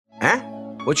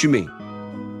What you mean?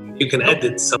 You can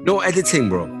edit some. No editing,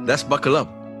 bro. That's buckle up.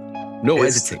 No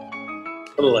History.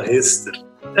 editing. Allah, history.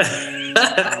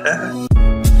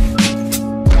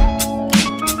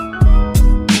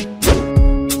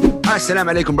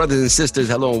 Assalamu alaikum, brothers and sisters.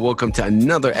 Hello and welcome to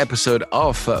another episode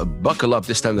of Buckle Up,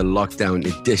 this time the lockdown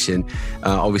edition.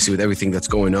 Obviously, with everything that's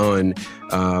going on,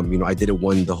 I didn't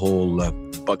want the whole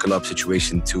Buckle Up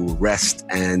situation to rest.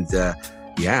 And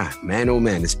yeah, man, oh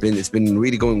man, it's been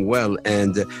really going well.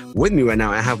 And with me right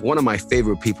now, I have one of my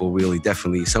favorite people, really,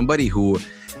 definitely. Somebody who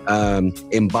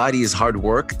embodies hard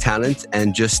work, talent,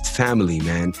 and just family,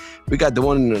 man. We got the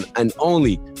one and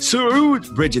only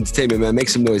Saoud Bridge Entertainment, man. Make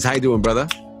some noise. How you doing, brother?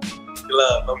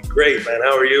 Love, I'm great, man.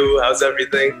 How are you? How's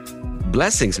everything?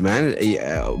 Blessings, man.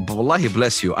 Wallahi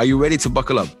bless you. Are you ready to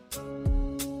buckle up?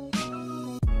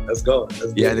 Let's go.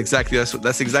 Yeah, exactly.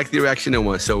 That's exactly the reaction I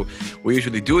want. So we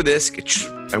usually do this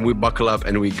and we buckle up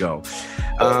and we go.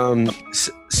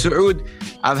 Saoud,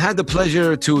 I've had the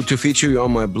pleasure to feature you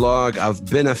on my blog. I've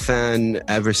been a fan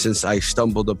ever since I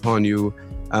stumbled upon you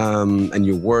and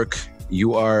your work.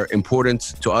 You are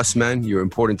important to us, man. You're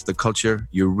important to the culture.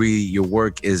 Your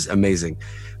work is amazing.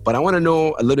 But I want to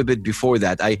know a little bit before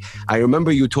that. I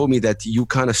remember you told me that you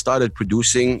kind of started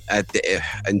producing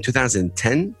in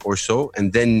 2010 or so,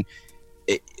 and then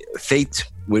Fate,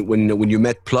 when you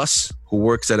met Plus, who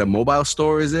works at a mobile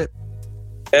store, is it?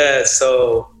 Yeah,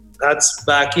 so that's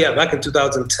back in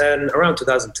 2010, around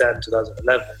 2010,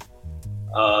 2011.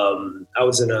 I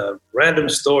was in a random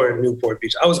store in Newport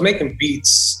Beach. I was making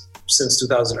beats since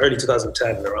early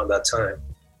 2010, around that time.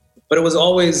 But it was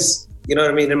always, you know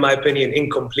what I mean, in my opinion,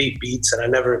 incomplete beats.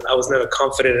 And I was never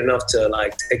confident enough to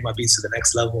like take my beats to the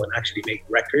next level and actually make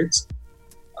records.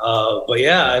 But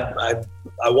yeah,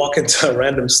 I walk into a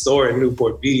random store in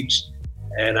Newport Beach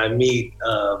and I meet,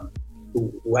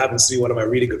 who happens to be one of my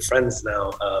really good friends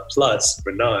now, Plus,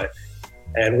 Bernard.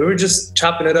 And we were just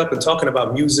chopping it up and talking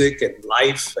about music and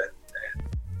life. And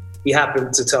he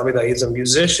happened to tell me that he's a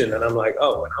musician, and I'm like,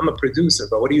 oh, and I'm a producer,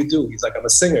 but what do you do? He's like, I'm a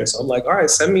singer. So I'm like, all right,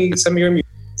 send me your music.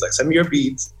 He's like, send me your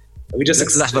beats. And we just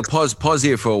let's have a pause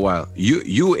here for a while.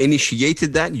 You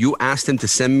initiated that. You asked him to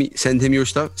send him your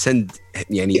stuff. He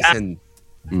initiated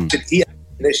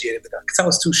that because I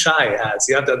was too shy.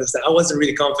 You have to understand, I wasn't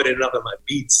really confident enough in my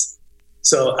beats,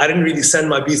 so I didn't really send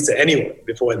my beats to anyone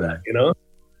before that, you know.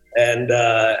 And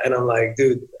I'm like,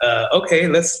 dude, okay,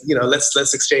 let's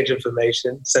exchange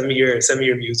information. Send me your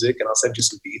music, and I'll send you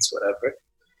some beats, whatever.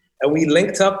 And we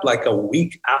linked up like a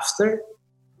week after,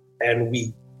 and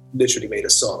we literally made a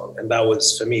song. And that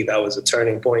was, for me, that was a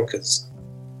turning point because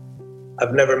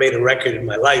I've never made a record in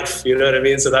my life. You know what I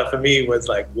mean? So that for me was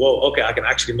like, whoa, okay, I can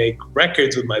actually make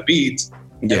records with my beats.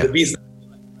 Yeah. And the beats that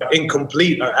are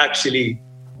incomplete are actually,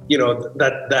 you know,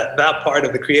 that part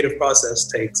of the creative process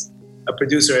takes a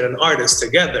producer and an artist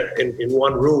together in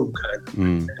one room, kind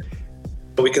of.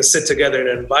 But we can sit together in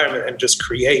an environment and just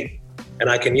create. And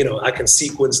I can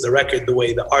sequence the record the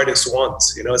way the artist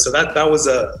wants, you know. So that was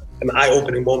an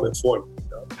eye-opening moment for me. You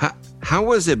know? How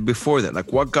was it before that?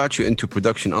 Like, what got you into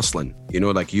production, aslan? You know,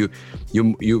 like you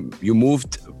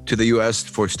moved to the US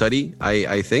for study,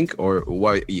 I think, or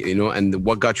why, you know, and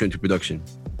what got you into production?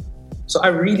 So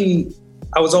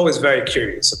I was always very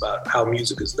curious about how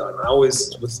music is done. I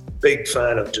always was a big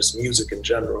fan of just music in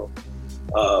general,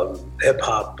 hip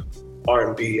hop,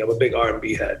 R&B. I'm a big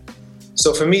R&B head.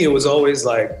 So for me, it was always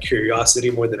like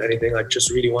curiosity more than anything. I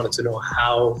just really wanted to know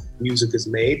how music is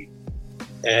made.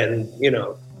 And, you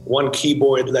know, one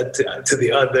keyboard led to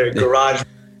the other, garage,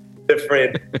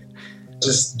 different,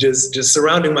 just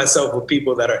surrounding myself with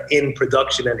people that are in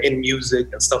production and in music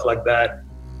and stuff like that.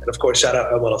 And of course, shout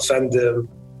out Omar Effendim,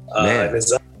 and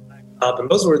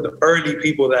those were the early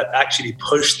people that actually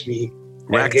pushed me.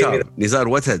 Racked up. Nizar,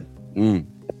 what's it? Nizar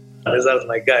was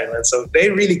my guy, man. So they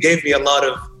really gave me a lot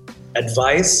of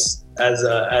advice as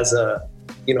a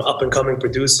up and coming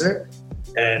producer,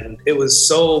 and it was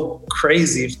so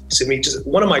crazy to me. Just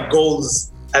one of my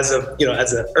goals as an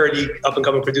early up and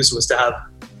coming producer was to have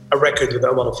a record with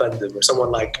Omar Effendim or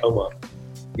someone like Omar.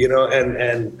 You know,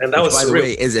 and that was, by the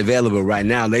way, is available right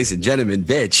now, ladies and gentlemen.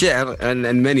 Bitch, yeah,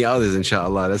 and many others,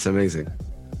 inshallah. That's amazing.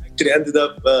 Actually, ended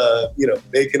up,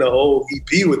 making a whole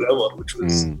EP with Omar, which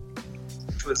was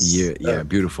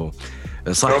beautiful.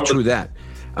 It's like true that.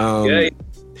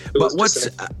 But what's?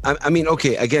 I mean,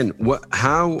 okay. Again,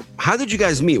 how did you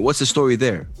guys meet? What's the story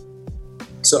there?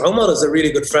 So Omar is a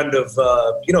really good friend of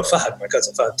Fahad, my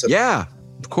cousin Fahad. Yeah,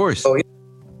 of course.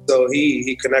 So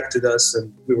he connected us,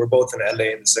 and we were both in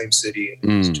LA in the same city. It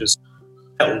was just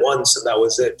at once, and that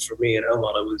was it for me and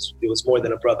Omar. It was more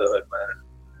than a brotherhood,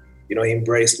 man. he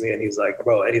embraced me and he's like,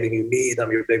 bro, anything you need,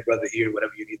 I'm your big brother here,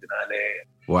 whatever you need in LA.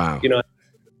 Wow.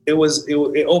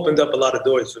 It opened up a lot of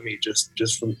doors for me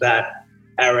just from that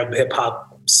Arab hip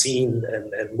hop scene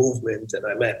and movement. And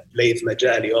I met Laith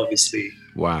Majali, obviously.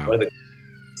 Wow. One of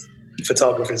the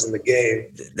photographers in the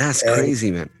game. That's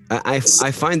crazy, man. I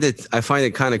find it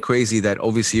kind of crazy that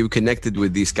obviously you connected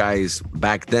with these guys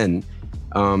back then.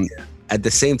 At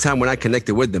the same time when I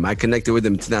connected with them in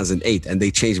 2008 and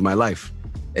they changed my life.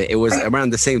 It was around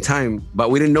the same time, but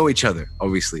we didn't know each other,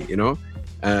 obviously,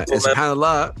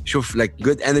 SubhanAllah, shuf, like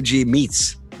good energy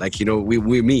meets, like,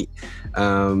 we meet.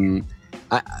 I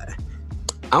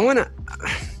want to,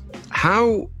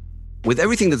 how, with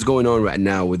everything that's going on right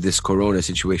now with this Corona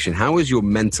situation, how is your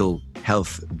mental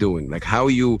health doing? Like, how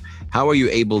are you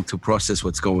able to process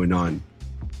what's going on?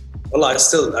 Well, I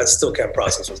still can't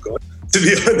process what's going on, to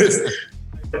be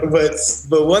honest.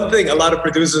 But one thing a lot of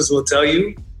producers will tell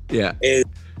you, is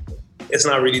it's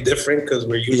not really different because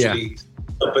we're usually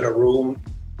up in a room,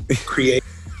 creating.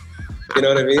 You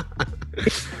know what I mean?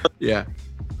 Yeah.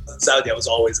 Saudi, I was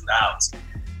always in the house.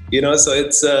 So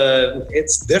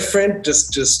it's different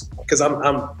just because I'm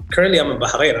currently in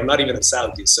Bahrain. I'm not even in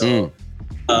Saudi. So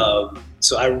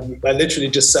so I literally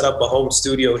just set up a home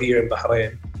studio here in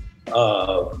Bahrain.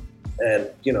 And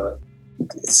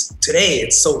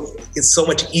it's so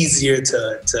much easier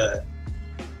to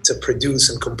produce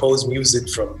and compose music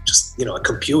from just a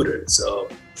computer. So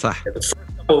the first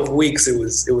couple of weeks it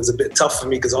was a bit tough for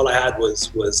me because all I had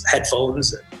was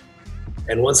headphones.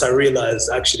 And once I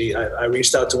realized, actually, I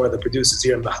reached out to one of the producers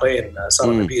here in Bahrain,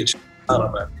 Sarah Nabil.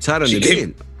 Sarah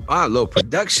Nabil. Wow, Low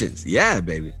Productions. Yeah,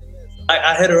 baby.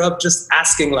 I hit her up just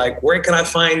asking, like, where can I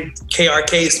find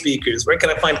KRK speakers? Where can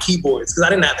I find keyboards? Because I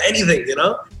didn't have anything,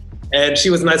 And she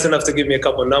was nice enough to give me a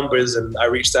couple of numbers, and I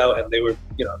reached out, and they were,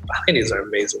 Bahrainis are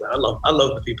amazing. I love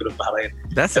the people of Bahrain.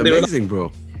 That's amazing,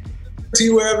 bro. To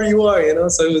you wherever you are,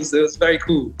 So it was very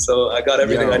cool. So I got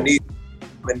everything I need.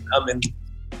 I'm in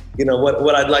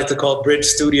what I'd like to call Bridge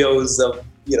Studios of,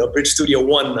 Bridge Studio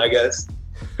 1, I guess.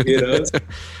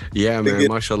 Yeah, man,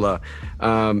 mashallah.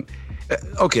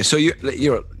 Okay, so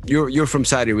you're from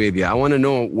Saudi Arabia. I want to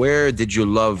know, where did you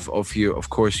love of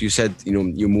course you said,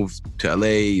 you moved to LA,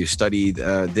 you studied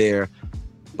there.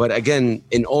 But again,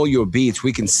 in all your beats,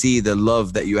 we can see the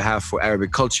love that you have for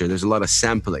Arabic culture. There's a lot of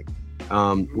sampling.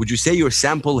 Would you say you're a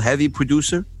sample heavy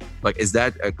producer? Like, is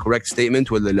that a correct statement?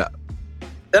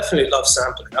 Definitely love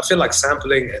sampling. I feel like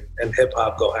sampling and hip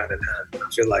hop go hand in hand. I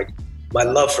feel like my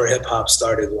love for hip hop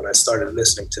started when I started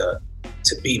listening to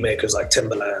beat makers like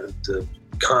Timbaland,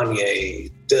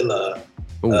 Kanye, Dilla,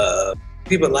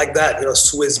 people like that,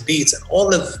 Swizz Beatz, and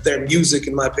all of their music,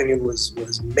 in my opinion, was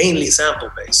mainly sample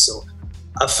based. So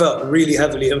I felt really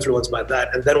heavily influenced by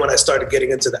that. And then when I started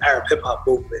getting into the Arab hip hop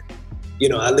movement,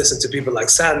 I listened to people like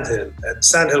Sandhill, and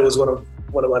Sandhill was one of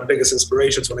my biggest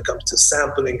inspirations when it comes to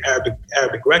sampling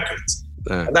Arabic records.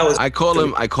 And that was I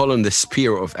call him the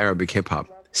spear of Arabic hip hop.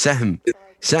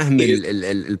 سهم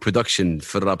البرودكشن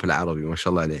في الراب العربي ما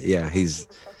شاء الله عليه. Yeah, he's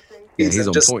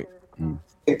on point.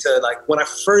 To like when I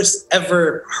first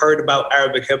ever heard about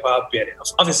Arabic hip hop,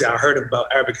 obviously I heard about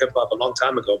Arabic hip hop a long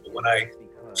time ago, but when I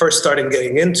first started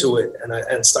getting into it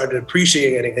and started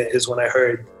appreciating it is when I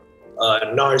heard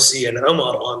Narsi and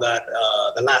Umar on that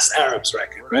The Last Arabs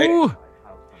record, right? Ooh.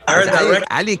 I heard that record.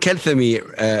 Ali Kelthami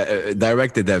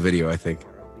directed that video, I think.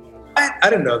 I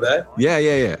didn't know that. Yeah.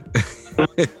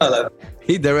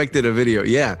 He directed a video.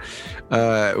 Yeah,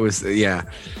 it was. Yeah,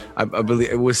 I believe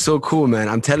it was so cool, man.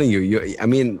 I'm telling you. I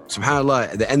mean,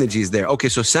 subhanallah, the energy is there. Okay,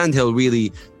 so Sandhill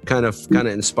really kind of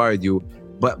inspired you,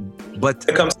 but when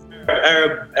it comes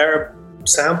to Arab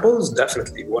samples,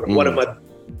 definitely one of my.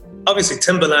 Obviously,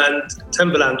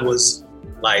 Timbaland was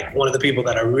like one of the people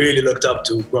that I really looked up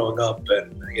to growing up,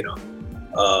 and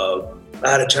I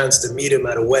had a chance to meet him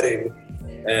at a wedding,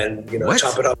 and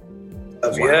chop it up.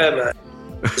 Wow. Yeah, man.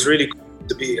 It was really cool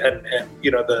to be, and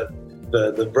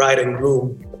the bride and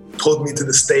groom pulled me to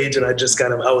the stage, and I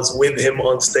was with him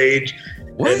on stage.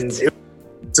 What? And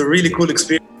it's a really cool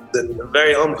experience and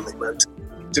very humbling, man.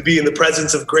 To be in the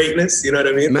presence of greatness, you know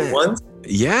what I mean? Man. For once.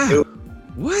 Yeah.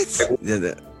 What?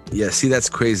 Yeah. See, that's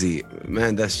crazy,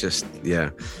 man. That's just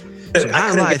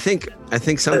I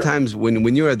think sometimes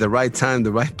when you're at the right time,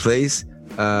 the right place,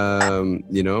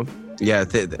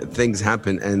 things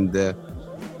happen, and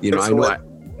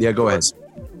go ahead.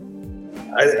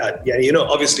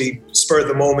 Obviously, spur of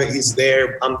the moment, he's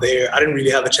there, I'm there. I didn't really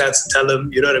have a chance to tell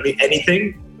him, anything.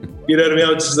 You know what I mean?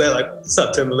 I was just there like, what's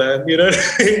up, Timbaland? You know what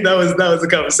I mean? That was the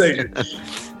conversation.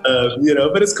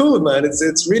 But it's cool, man.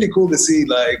 It's really cool to see,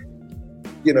 like,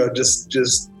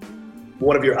 just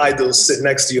one of your idols sit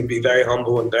next to you and be very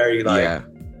humble and very like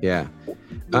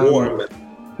warm.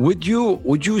 Would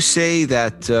you say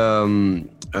that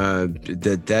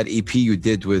that EP you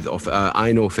did with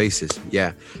I Know Faces,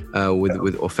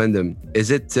 with Offendem,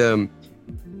 is it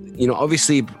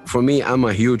obviously for me, I'm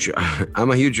a huge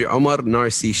Omar,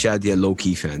 Narcy, Shadia,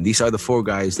 Low-Key fan. These are the four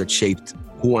guys that shaped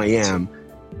who I am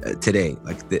today.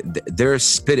 Like their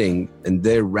spitting and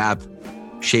their rap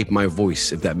shaped my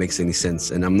voice, if that makes any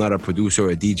sense. And I'm not a producer or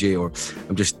a DJ, or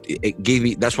I'm just, it gave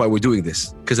me, that's why we're doing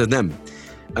this, because of them.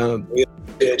 Bro,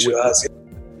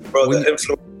 the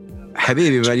influence.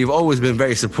 Habibi, man, you've always been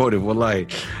very supportive, wallahi.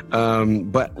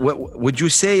 But what would you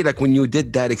say, like, when you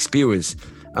did that experience,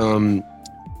 I'm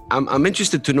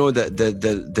interested to know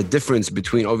the difference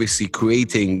between obviously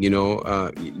creating,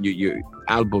 your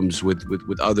albums with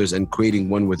others and creating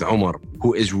one with Omar,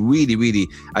 who is really, really,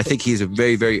 I think he's a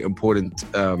very, very important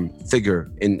figure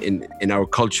in our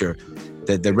culture.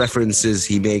 The references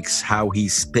he makes, how he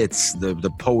spits,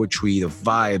 the poetry, the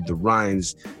vibe, the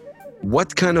rhymes.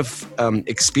 What kind of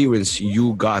experience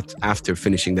you got after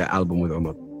finishing that album with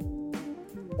Omar?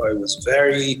 I was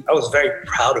very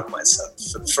proud of myself.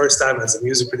 For the first time as a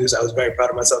music producer, I was very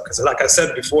proud of myself because, like I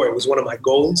said before, it was one of my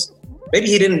goals. Maybe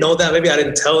he didn't know that. Maybe I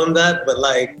didn't tell him that, but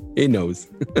like he knows.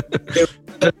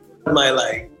 My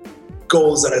like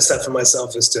goals that I set for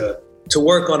myself is to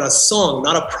work on a song,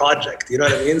 not a project. You know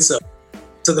what I mean? So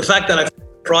the fact that I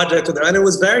project with him, and it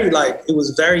was very, I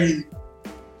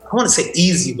want to say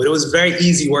easy, but it was very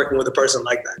easy working with a person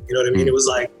like that. You know what I mean? It was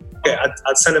like, okay,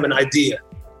 I'd send him an idea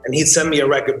and he'd send me a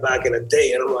record back in a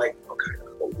day. And I'm like, okay,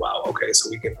 oh, wow, okay. So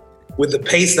we can, with the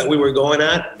pace that we were going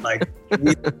at, like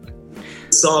we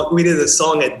did a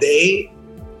song a day,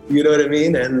 you know what I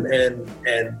mean? And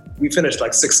we finished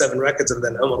like 6-7 records. And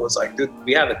then Omar was like, dude,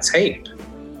 we have a tape.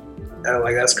 And I'm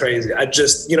like, that's crazy. I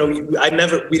just, we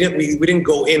didn't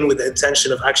go in with the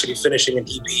intention of actually finishing an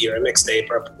EP or a mixtape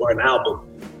or an album.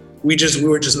 We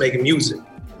were just making music.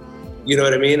 You know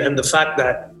what I mean? And the fact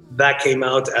that came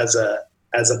out as a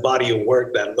body of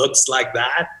work that looks like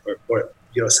that or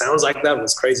sounds like that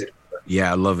was crazy.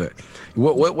 Yeah, I love it.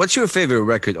 What's your favorite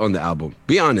record on the album?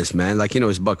 Be honest, man. Like,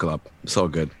 it's Buckle Up. It's all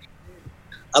good.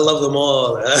 I love them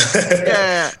all.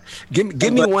 Yeah.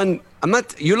 Give me one.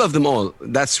 You love them all.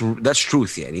 That's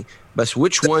truth, Yani. But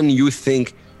which one you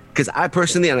think, because I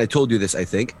personally, and I told you this, I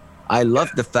think, I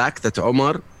love the fact that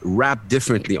Omar rapped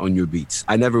differently on your beats.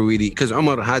 I never really, because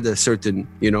Omar had a certain,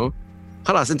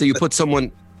 خلاص, until you put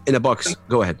someone in a box.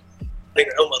 Go ahead. I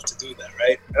think Omar to do that,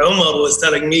 right? Omar was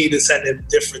telling me to send him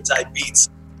different type beats.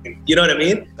 You know what I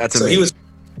mean? That's amazing.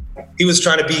 So he was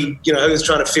trying to be, he was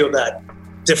trying to feel that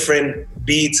different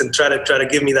beats and try to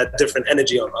give me that different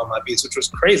energy on my beats, which was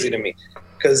crazy to me.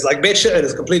 Because like Beit Sha'ir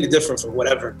is completely different from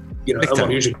whatever,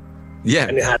 Omar usually. Yeah.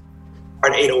 And it had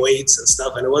hard 808s and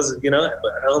stuff, and it wasn't,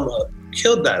 but Omar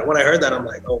killed that. When I heard that, I'm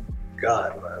like, oh my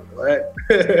God, man, what?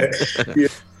 Yeah.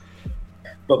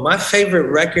 But my favorite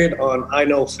record on I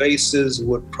Know Faces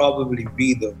would probably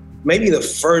be maybe the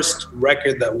first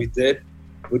record that we did,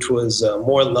 which was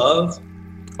More Love.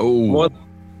 Oh. More Love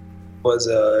was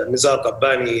Nizar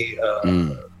Qabbani,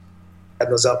 had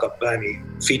Nizar Qabbani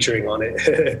featuring on it.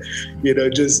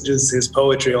 Just his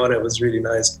poetry on it was really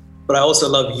nice. But I also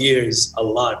love Years a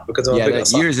lot because I'm a big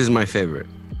Asala. Years is my favorite.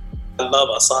 I love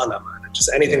Asala, man.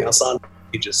 Just anything Asala,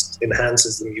 he just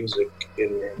enhances the music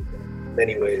in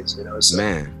many ways, So,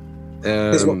 man.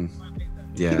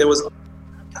 There was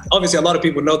obviously a lot of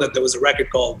people know that there was a record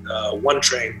called One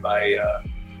Train by I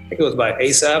think it was by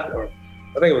ASAP,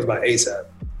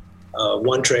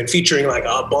 One Train, featuring like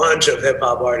a bunch of hip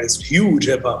hop artists, huge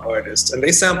hip hop artists, and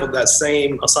they sampled that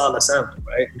same Asala sample,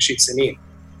 right? Rashid Sanin.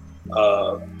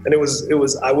 And it was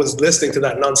I was listening to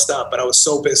that nonstop, but I was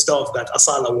so pissed off that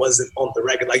Asala wasn't on the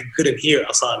record. Like, you couldn't hear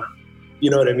Asala, you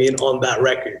know what I mean, on that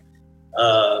record.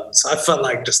 So I felt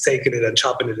like just taking it and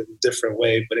chopping it in a different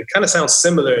way, but it kind of sounds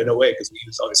similar in a way because we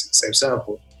use obviously the same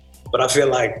sample. But I feel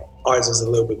like ours is a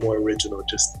little bit more original,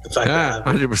 just the fact that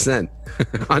 100%.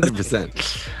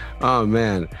 100%. Oh,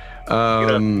 man.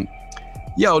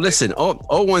 Yo, listen,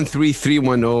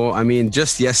 013310. I mean,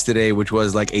 just yesterday, which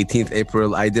was like 18th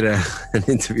April, I did an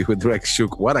interview with Rex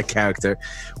Shook. What a character,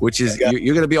 which is,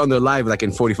 you're going to be on there live like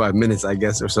in 45 minutes, I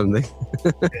guess, or something.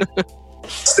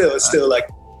 It's still like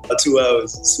 2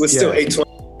 hours. We're still 8:20.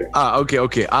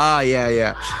 Okay.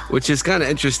 Yeah. Which is kind of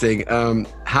interesting.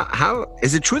 How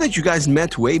is it true that you guys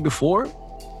met way before?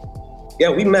 Yeah,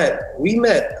 we met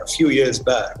a few years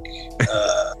back.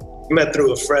 We met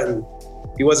through a friend.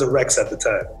 He wasn't Rex at the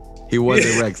time. He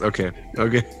wasn't Rex. Okay.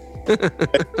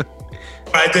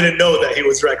 I didn't know that he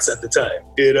was Rex at the time,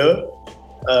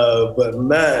 But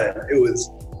man, it was,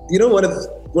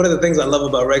 one of the things I love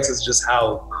about Rex is just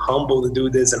how humble the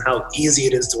dude is and how easy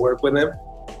it is to work with him.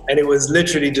 And it was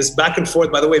literally just back and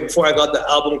forth. By the way, before I got the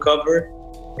album cover,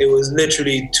 it was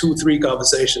literally 2-3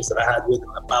 conversations that I had with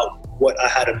him about what I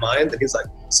had in mind. And he's like,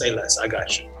 say less, I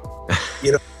got you.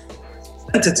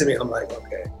 Sent it to me. I'm like,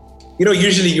 okay.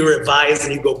 Usually you revise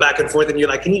and you go back and forth and you're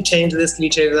like, can you change this? Can you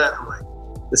change that? I'm like,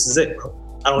 this is it, bro.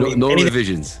 I don't need any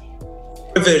revisions.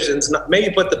 Revisions.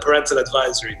 Maybe put the parental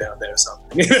advisory down there or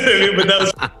something. You know what I mean? But that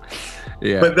was,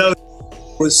 but that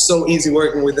was so easy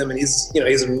working with him, and he's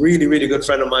a really, really good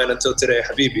friend of mine until today,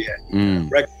 Habibi. And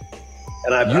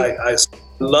I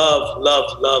love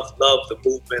the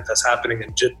movement that's happening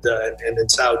in Jeddah and in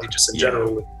Saudi, just in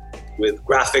general, with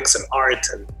graphics and art,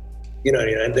 and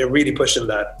and they're really pushing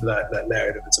that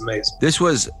narrative. It's amazing. This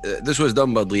was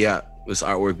done by Diya, this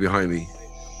artwork behind me.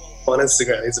 On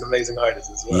Instagram, he's an amazing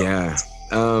artist as well. Yeah.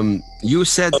 You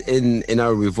said in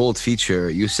our Revolt feature,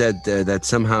 you said that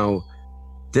somehow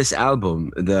this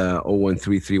album, the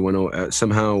 013310,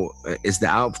 somehow is the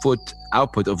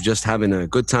output of just having a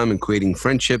good time and creating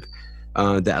friendship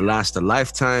that lasts a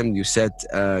lifetime. You said,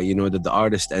 that the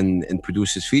artists and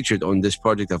producers featured on this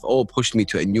project have all pushed me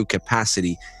to a new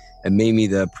capacity and made me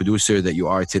the producer that you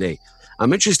are today.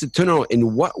 I'm interested to know,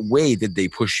 in what way did they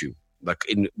push you? Like,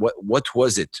 in what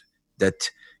was it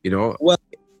that, Well,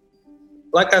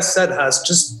 like I said,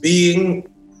 just being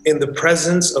in the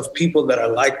presence of people that are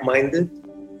like-minded,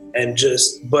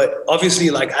 but obviously,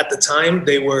 like, at the time,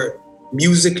 they were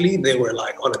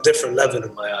like on a different level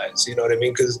in my eyes, you know what I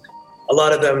mean? Because a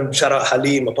lot of them, shout out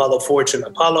Halim, Apollo Fortune,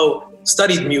 Apollo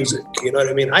studied music, you know what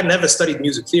I mean? I never studied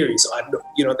music theory, so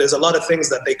there's a lot of things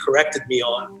that they corrected me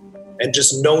on, and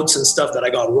just notes and stuff that I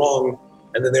got wrong.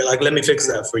 And then they're like, let me fix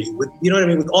that for you. You know what I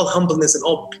mean? With all humbleness and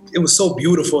all, it was so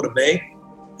beautiful to make.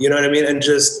 You know what I mean? And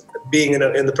just being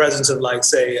in the presence of, like,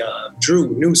 say,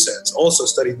 Drew Newsense, also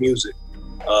studied music.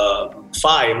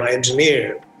 Fi, my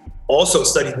engineer, also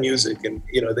studied music. And,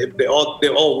 they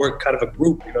all work kind of a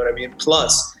group, you know what I mean?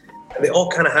 Plus, and they all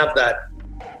kind of have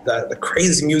the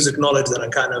crazy music knowledge that I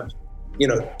kind of,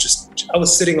 I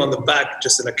was sitting on the back,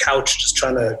 just in a couch, just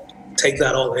trying to take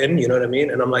that all in, you know what I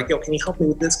mean? And I'm like, yo, can you help me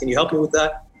with this? Can you help me with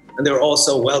that? And they were all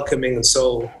so welcoming and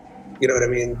so, you know what I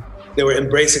mean? They were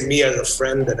embracing me as a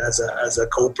friend and as a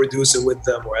co-producer with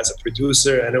them, or as a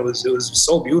producer. And it was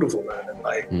so beautiful, man. And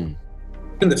like, in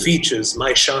the features,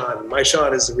 My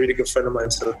Sean is a really good friend of mine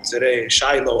today.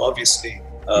 Shiloh, obviously.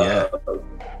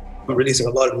 I'm releasing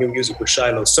a lot of new music with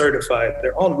Shiloh, Certified.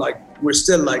 They're all like, we're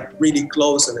still like really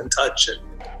close and in touch. And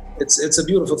it's a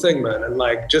beautiful thing, man. And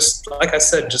like, just like I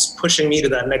said, just pushing me to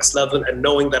that next level and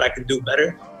knowing that I can do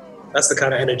better. That's the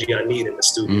kind of energy I need in the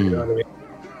studio. You know what I mean?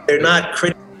 They're not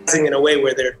criticizing in a way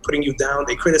where they're putting you down.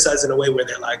 They criticize in a way where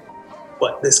they're like,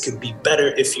 but this could be better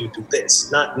if you do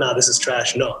this. Not, nah, this is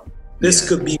trash. No, this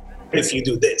could be better if you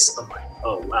do this. I'm like,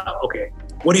 oh, wow. Okay.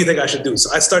 What do you think I should do?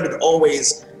 So I started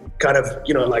always kind of,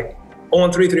 like,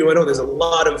 on 3310, there's a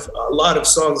lot of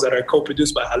songs that are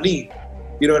co-produced by Halim.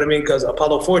 You know what I mean? Because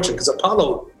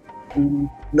Apollo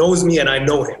knows me and I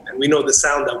know him, and we know the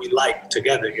sound that we like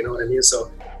together. You know what I mean?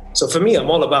 So for me, I'm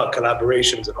all about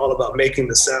collaborations and all about making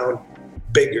the sound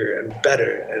bigger and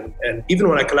better. And even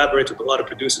when I collaborate with a lot of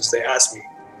producers, they ask me,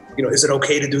 is it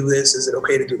okay to do this? Is it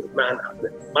okay to do that? Man,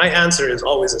 my answer is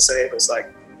always the same. It's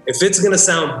like, if it's gonna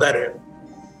sound better,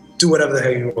 do whatever the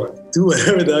hell you want. Do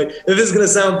whatever the heck. If it's gonna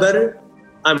sound better,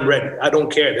 I'm ready. I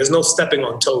don't care. There's no stepping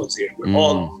on toes here. We're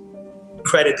all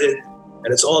credited,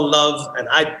 and it's all love. And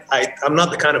I'm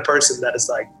not the kind of person that is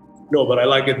like, no, but I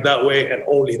like it that way and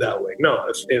only that way. No,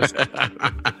 if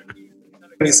I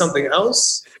need something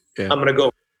else, I'm gonna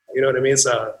go. You know what I mean?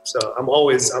 So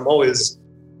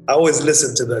I always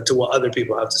listen to what other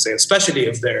people have to say, especially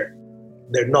if they're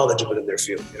knowledgeable in their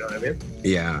field. You know what I mean?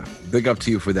 Yeah, big up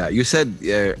to you for that. You said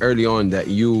early on that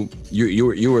you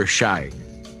were shy.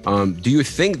 Do you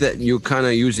think that you're kind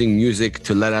of using music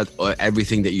to let out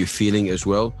everything that you're feeling as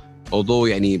well? Although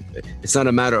it's not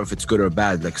a matter of it's good or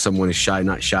bad, like someone is shy,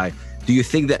 not shy. Do you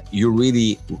think that you're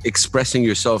really expressing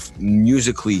yourself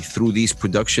musically through these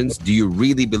productions? Do you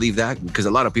really believe that? Because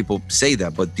a lot of people say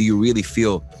that, but do you really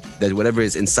feel that whatever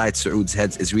is inside Saoud's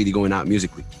head is really going out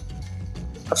musically?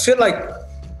 I feel like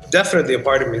definitely a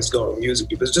part of me is going music,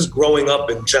 because just growing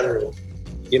up in general,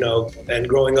 and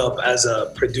growing up as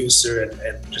a producer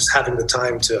and just having the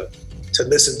time to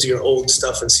listen to your old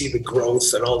stuff and see the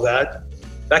growth and all that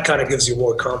kind of gives you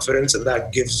more confidence, and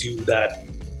that gives you that,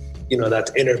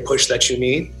 that inner push that you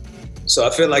need. So I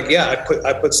feel like,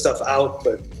 I put stuff out,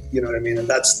 but you know what I mean? And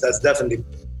that's definitely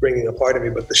bringing a part of me.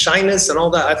 But the shyness and all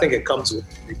that, I think it goes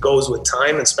with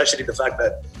time, especially the fact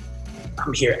that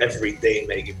I'm here every day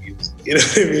making music. You know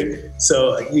what I mean?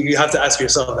 So you have to ask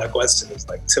yourself that question. It's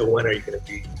like, till when are you going to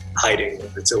be hiding?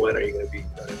 Till when are you going to be,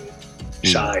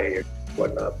 shy or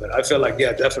whatnot? But I feel like,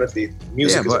 yeah, definitely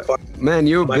music is a part. Man,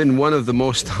 you've been one of the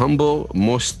most humble,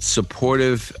 most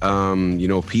supportive,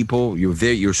 people. You're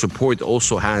there. Your support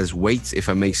also has weight, if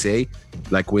I may say.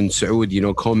 Like when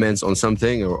Saud, comments on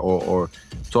something or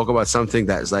talk about something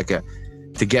that's like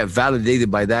to get validated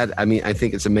by that. I mean, I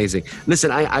think it's amazing.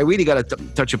 Listen, I really got to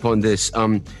touch upon this.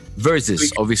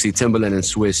 Versus, obviously, Timbaland and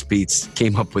Swizz Beatz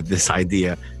came up with this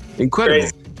idea. Incredible.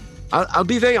 Crazy. I'll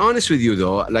be very honest with you,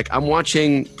 though. Like, I'm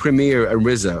watching Premier and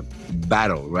RZA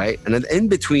battle, right? And then in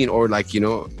between,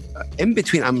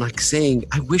 I'm like saying,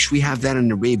 I wish we have that in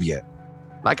Arabia.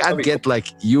 Like, I'd get like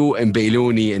you and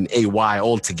Baylouni and AY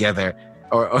all together.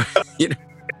 Or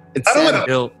it's Sand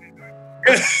Hill.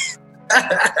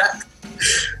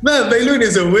 Man, Baylouni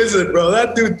is a wizard, bro.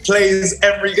 That dude plays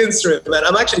every instrument, man.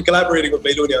 I'm actually collaborating with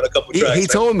Baylouni on a couple tracks. He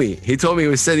told me he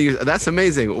was sending you. That's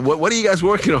amazing. What are you guys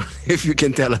working on, if you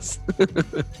can tell us?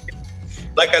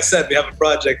 Like I said, we have a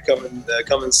project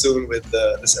coming soon with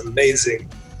this amazing,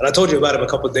 and I told you about him a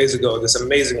couple of days ago, this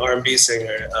amazing R&B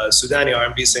singer, Sudani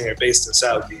R&B singer based in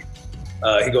Saudi.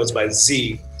 He goes by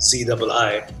Zi.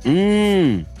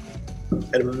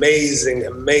 An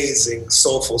amazing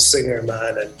soulful singer,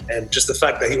 man, and just the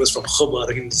fact that he was from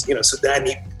Khobar, he was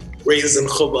Sudani, raised in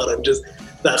Khobar, and just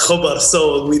that Khobar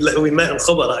soul. We met in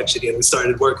Khobar actually, and we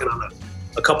started working on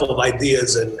a couple of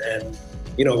ideas, and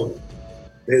we're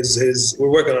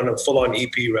working on a full-on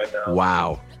EP right now.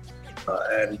 Wow.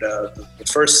 And the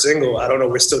first single, I don't know,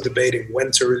 we're still debating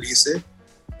when to release it,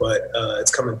 but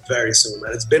it's coming very soon,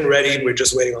 man. It's been ready. We're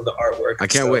just waiting on the artwork. I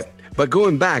can't wait. But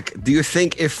going back, do you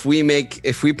think if we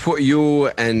put you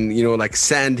and like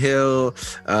Sand Hill,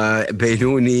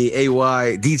 Baylouni,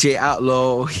 AY, DJ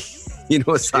Outlaw,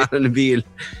 Saleh Nabil,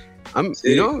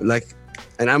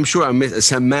 and I'm sure I miss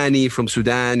Sammani from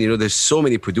Sudan. There's so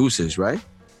many producers, right?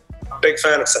 I'm a big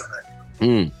fan of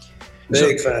Sammani.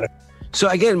 Big fan of. So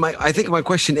again, I think my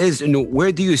question is,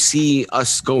 where do you see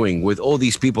us going with all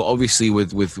these people? Obviously,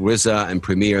 with RZA and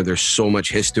Premier, there's so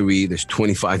much history. There's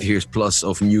 25 years plus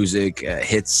of music,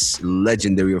 hits,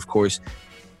 legendary, of course.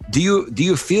 Do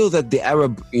you feel that the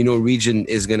Arab, region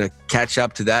is gonna catch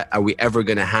up to that? Are we ever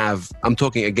gonna have? I'm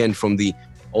talking again from the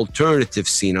alternative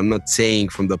scene. I'm not saying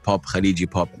from the pop, Khaliji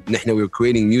pop. We're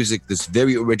creating music that's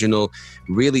very original,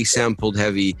 really sampled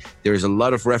heavy. There's a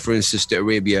lot of references to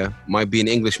Arabia, might be in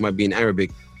English, might be in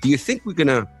Arabic. Do you think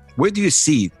where do you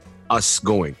see us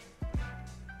going?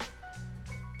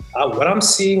 What I'm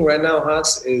seeing right now,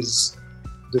 Has, is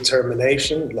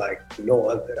determination like no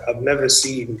other. I've never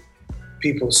seen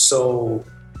people so,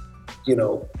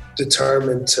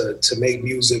 determined to make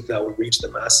music that would reach the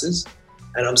masses.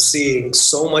 And I'm seeing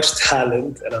so much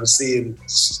talent, and I'm seeing,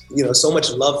 so much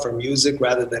love for music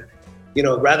rather than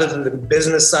the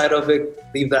business side of it,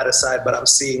 leave that aside, but I'm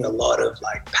seeing a lot of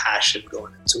like passion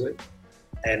going into it.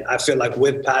 And I feel like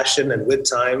with passion and with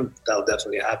time, that'll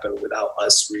definitely happen without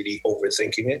us really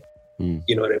overthinking it.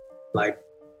 You know what I mean? Like,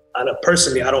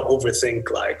 personally, I don't overthink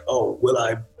like, oh, will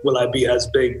I be as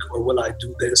big, or will I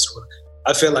do this?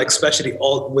 I feel like, especially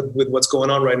with what's going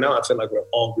on right now, I feel like we'll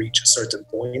all reach a certain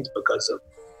point because of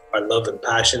our love and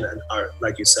passion and our,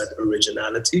 like you said,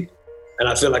 originality. And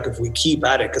I feel like if we keep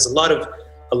at it, because a lot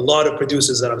of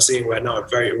producers that I'm seeing right now are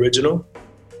very original,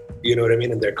 you know what I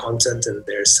mean, in their content and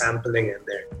their sampling and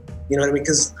their, you know what I mean?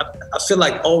 Because I feel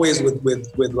like always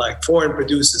with like foreign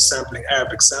producers sampling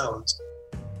Arabic sounds,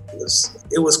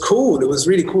 it was cool. It was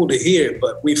really cool to hear,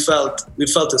 but we felt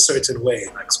a certain way.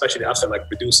 Like, especially I felt like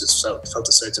producers felt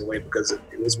a certain way because it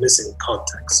was missing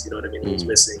context. You know what I mean? It was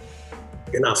missing.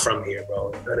 You're not from here,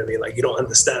 bro. You know what I mean? Like, you don't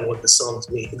understand what the song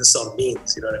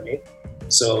means. You know what I mean?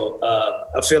 So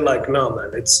I feel like, no,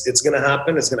 man, it's gonna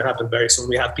happen. It's gonna happen very soon.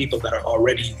 We have people that are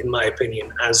already, in my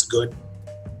opinion, as good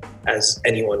as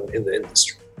anyone in the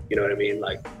industry. You know what I mean?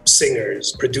 Like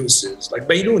singers, producers, like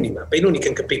Baylouni, man. Baylouni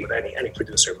can compete with any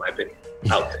producer, in my opinion,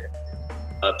 out there.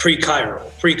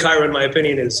 Pre-Cairo, in my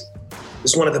opinion, is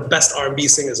one of the best R&B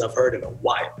singers I've heard in a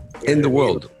while. In the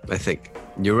world, I think.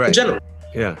 You're right. In general.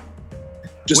 Yeah.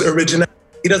 Just original.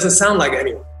 He doesn't sound like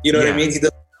anyone. You know what I mean? He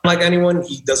doesn't sound like anyone.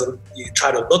 He doesn't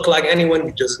try to look like anyone.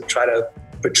 He doesn't try to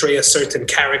portray a certain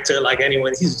character like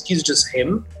anyone. He's just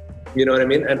him. You know what I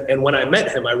mean? And when I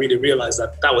met him, I really realized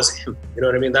that was him. You know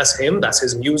what I mean? That's him. That's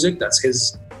his music. That's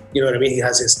his, you know what I mean? He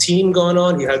has his team going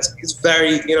on. He's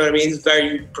very, you know what I mean? He's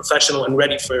very professional and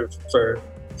ready for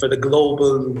the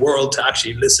global world to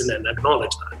actually listen and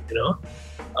acknowledge that, you know?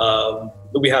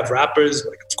 we have rappers,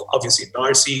 like obviously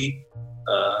Narcy,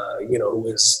 who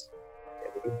is,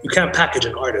 you can't package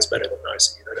an artist better than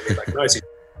Narcy, you know what I mean? Like Narcy,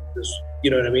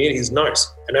 you know what I mean? He's Narcy,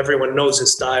 and everyone knows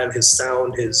his style, his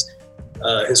sound, his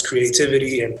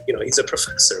creativity, and he's a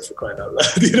professor, for crying out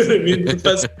loud. You know what I mean?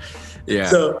 Professor. Yeah.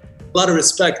 So a lot of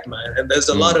respect, man, and there's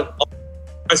a lot of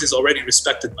Narcy's already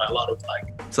respected by a lot of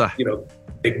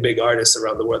big artists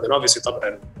around the world, and obviously talking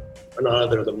about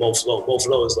another the Mo Flow. Mo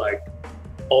Flow is like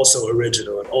also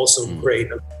original and also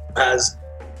great, and has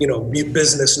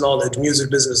business knowledge, music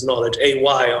business knowledge,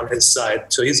 AY on his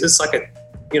side. So it's like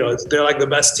they're like the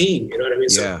best team. You know what I mean?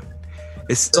 Yeah. So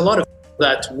it's a lot of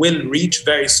that will reach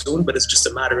very soon, but it's just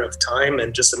a matter of time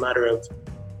and just a matter of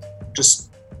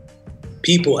just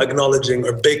people acknowledging,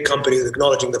 or big companies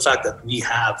acknowledging the fact that we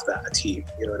have that team.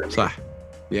 You know what I mean?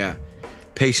 Yeah.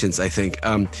 Patience, I think.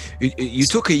 You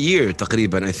took a year,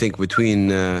 تقريبا, I think, between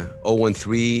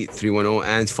 013, 310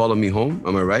 and Follow Me Home.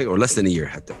 Am I right? Or less than a year,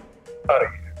 حتى.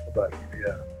 About a year,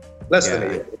 yeah. Less than a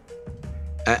year.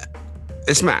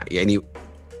 اسمع, يعني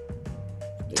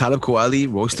Talib Kweli,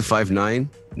 Royce da 5'9",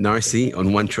 Narcy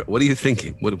on one track. What are you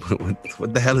thinking? What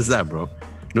the hell is that, bro?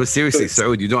 No, seriously,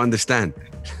 Saud, you don't understand.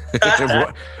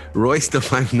 Royce da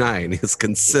 5'9" is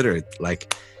considered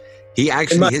like, he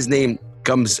actually, his name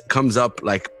comes up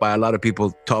like by a lot of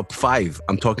people top 5.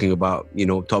 I'm talking about,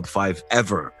 top 5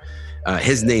 ever.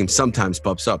 His name sometimes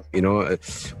pops up.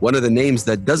 One of the names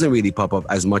that doesn't really pop up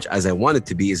as much as I want it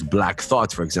to be is Black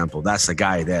Thought, for example. That's a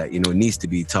guy that needs to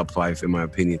be top 5 in my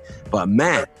opinion. But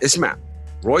man, Isma,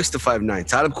 Royce da 5'9",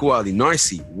 Talib Kweli,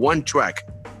 Narcy, one track.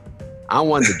 I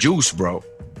want the juice, bro.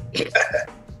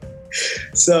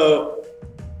 So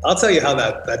I'll tell you how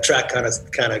that track kind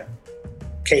of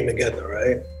came together,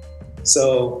 right?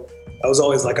 So I was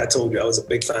always, like I told you, I was a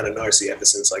big fan of Narcy ever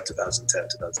since like 2010,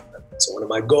 2011. So one of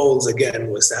my goals again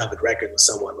was to have a record with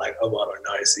someone like Omar or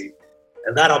Narcy.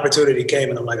 And that opportunity came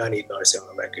and I'm like, I need Narcy on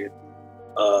the record.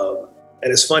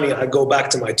 And it's funny, I go back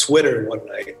to my Twitter one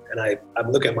night and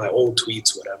I'm looking at my old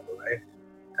tweets, whatever, right?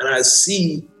 And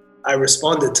I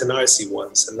responded to Narcy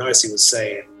once, and Narcy was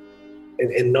saying,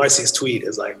 in Narcy's tweet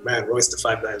is like, man, Royce da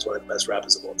 5'9" is one of the best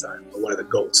rappers of all time, or one of the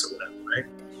GOATs or whatever, right?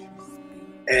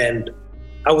 And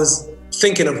I was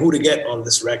thinking of who to get on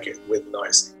this record with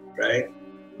Narcy, right?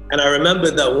 And I remember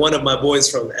that one of my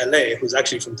boys from LA, who's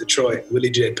actually from Detroit,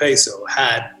 Willie J. Peso,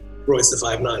 had Royce da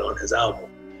 5'9" on his album.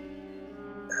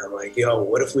 And I'm like, yo,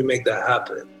 what if we make that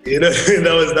happen?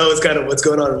 That was kind of what's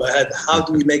going on in my head. How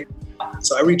do we make that happen?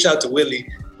 So I reached out to Willie,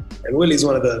 and Willie's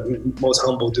one of the most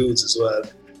humble dudes as well.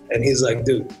 And he's like,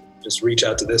 dude, just reach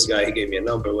out to this guy. He gave me a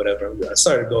number, whatever. I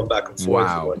started going back and forth.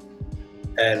 Wow.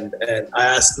 And I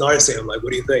asked Narcy, I'm like,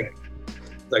 what do you think?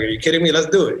 Like, are you kidding me? Let's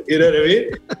do it. You know what I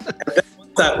mean? And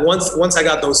then once I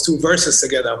got those 2 verses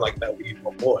together, I'm like, man, we need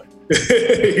one more.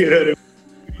 You know what I mean?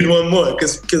 We need one more.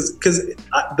 Because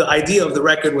the idea of the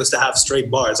record was to have straight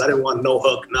bars. I didn't want no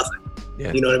hook, nothing.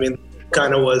 Yeah. You know what I mean?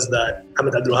 Kind of was that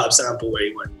Hamid Abdul Wahab sample where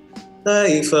he went, you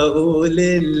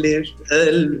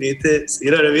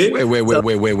know what I mean?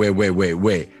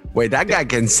 Wait, that guy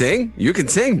can sing? You can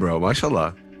sing, bro,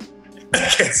 mashallah. I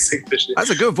can't sing this shit.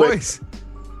 That's a good voice.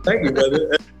 Thank you,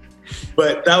 brother.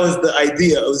 But that was the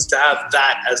idea. It was to have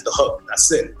that as the hook.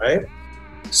 That's it, right?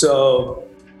 So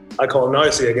I called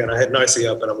Narcy again. I hit Narcy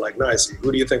up and I'm like, Narcy,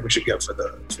 who do you think we should get for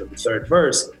the third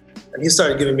verse? And he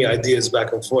started giving me ideas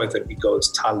back and forth, and he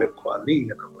goes, Talib Kweli.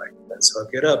 And I'm like, let's hook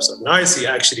it up. So Narcy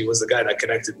actually was the guy that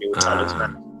connected me with Talib's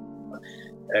man.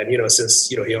 And, since,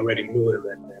 he already knew him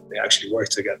and they actually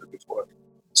worked together before.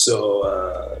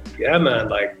 So, yeah, man,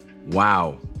 like.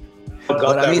 Wow.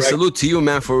 But I mean, salute to you,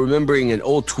 man, for remembering an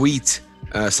old tweet,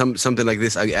 something like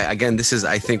this. Again, this is,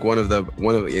 I think, one of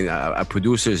a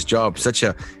producer's job.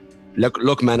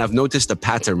 Look, man, I've noticed a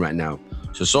pattern right now.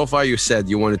 So far you said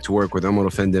you wanted to work with Omar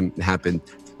Offendem. It happened.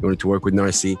 You wanted to work with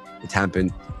Narcy. It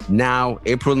happened. Now,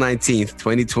 April 19th,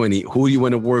 2020, who do you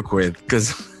want to work with?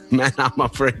 Because, man, I'm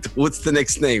afraid. What's the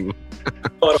next name? I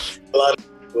want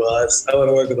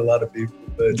to work with a lot of people.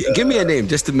 But, give me a name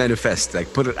just to manifest,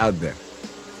 like put it out there.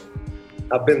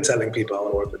 I've been telling people I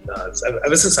want to work with Nas.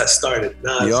 Ever since I started,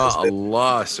 Nas. Ya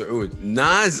Allah, Saud.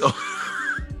 Nas.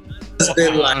 It's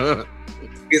been like...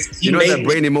 You know that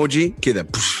brain emoji? Kida,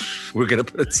 we're going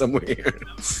to put it somewhere here.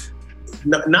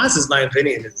 Nas is my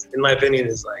opinion. In my opinion,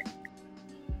 is like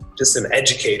just an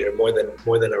educator more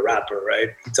than a rapper, right?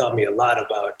 He taught me a lot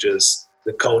about just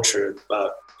the culture,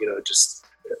 about,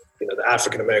 the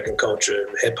African American culture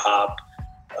and hip hop,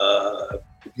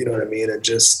 you know what I mean? And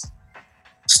just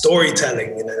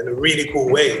storytelling in a really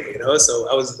cool way, So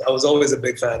I was always a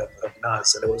big fan of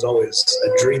Nas, and it was always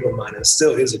a dream of mine, and it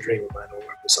still is a dream of mine to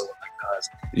work with someone like Nas.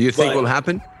 Do you think will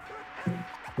happen?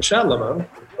 Inshallah, man.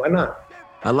 Why not?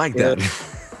 I like that.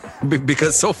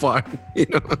 Because so far, you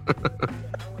know.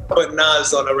 Put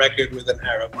Nas on a record with an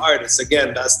Arab artist.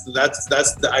 Again, that's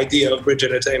the idea of Bridge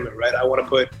Entertainment, right? I want to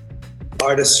put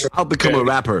artists. I'll become a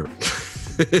rapper.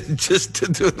 Just to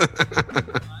do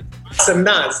that. Some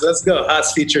Nas, let's go.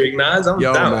 Us featuring Nas. I'm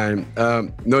down.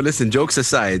 Man. No, listen, jokes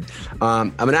aside,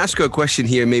 I'm going to ask you a question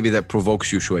here, maybe that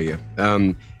provokes you, Shwaya.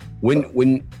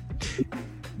 When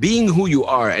being who you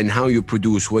are and how you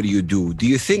produce, what do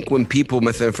you think when people,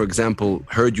 for example,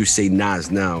 heard you say Nas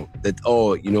now, that,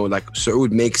 oh, you know, like Saud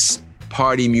makes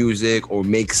party music or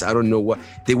makes, I don't know what,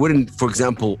 they wouldn't, for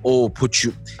example, put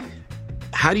you,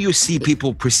 how do you see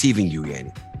people perceiving you,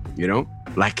 Yani? You know,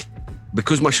 like,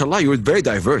 because mashallah, you're very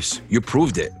diverse. You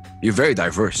proved it. You're very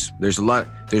diverse. There's a lot,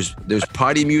 there's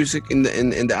party music in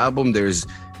the album, there's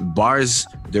bars,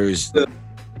 there's...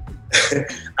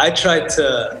 I tried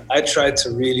to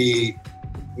really,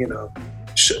 you know,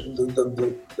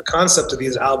 the concept of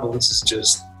these albums is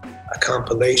just a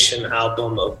compilation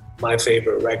album of my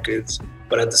favorite records,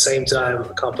 but at the same time,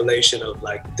 a compilation of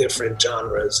like different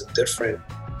genres and different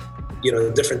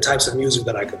types of music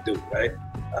that I could do, right?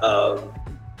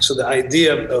 So the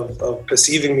idea of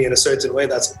perceiving me in a certain way,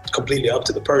 that's completely up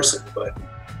to the person. But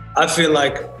I feel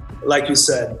like you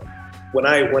said, when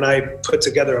I put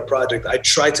together a project, I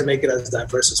try to make it as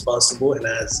diverse as possible and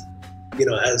as, you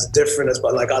know, as different as,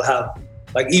 but like I'll have,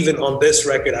 like even on this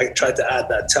record, I tried to add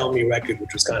that Tell Me record,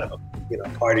 which was kind of a, you know,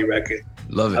 party record.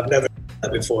 Love it. I've never done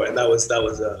that before. And that was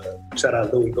shout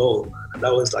out Louis Gold, man. And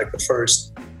that was like the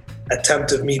first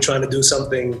attempt of me trying to do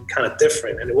something kind of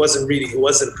different. And it wasn't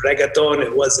reggaeton.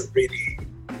 It wasn't really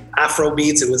Afro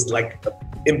beats. It was like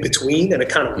in between, and it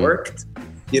kind of worked.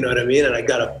 You know what I mean? And I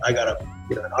got a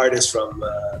you know, an artist from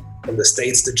the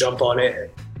States to jump on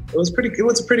it. It was a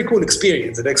pretty cool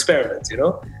experience, an experiment, you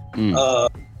know?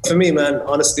 For me, man,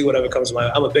 honestly, whatever comes to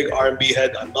mind, I'm a big R&B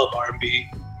head. I love R&B.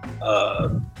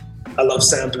 I love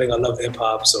sampling. I love hip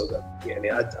hop. So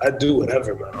I do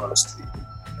whatever, man, honestly.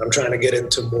 I'm trying to get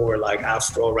into more like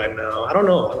Afro right now. I don't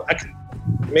know.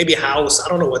 Maybe house. I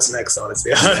don't know what's next,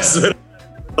 honestly.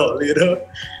 You know?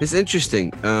 It's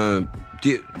interesting.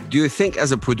 Do you think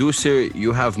as a producer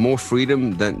you have more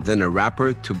freedom than a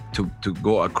rapper to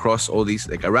go across all these?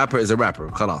 Like a rapper is a rapper,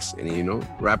 khalas, you know,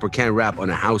 rapper can't rap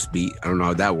on a house beat. I don't know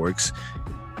how that works.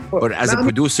 But as a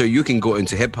producer, you can go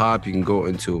into hip hop, you can go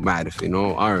into ma'arif, you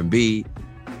know, R&B.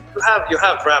 You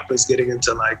have rappers getting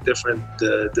into like different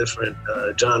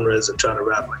genres and trying to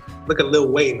rap. Like look at Lil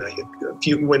Wayne now.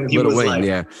 When he was like,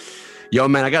 yeah. Yo,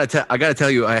 man, I gotta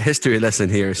tell you a history lesson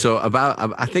here. So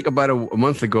I think about a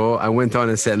month ago, I went on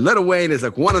and said, Lil Wayne is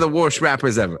like one of the worst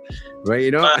rappers ever, right?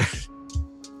 You know?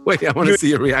 Wait, I want to see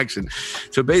your reaction.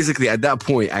 So basically, at that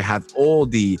point, I have all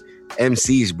the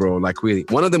MCs, bro. Like really,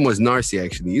 one of them was Narcy.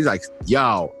 Actually, he's like,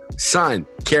 "Yo, son,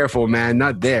 careful, man,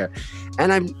 not there."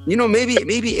 And I'm, you know, maybe I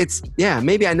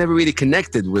never really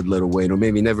connected with Lil Wayne, or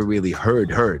maybe never really heard,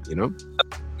 you know.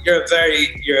 You're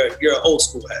an old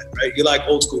school head, right? You like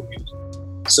old school music.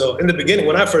 So in the beginning,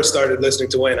 when I first started listening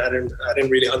to Wayne, I didn't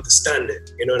really understand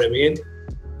it. You know what I mean?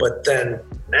 But then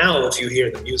now, if you hear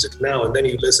the music now and then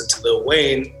you listen to Lil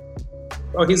Wayne,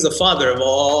 bro, he's the father of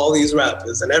all these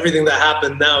rappers, and everything that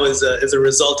happened now is a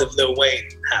result of Lil Wayne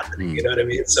happening. You know what I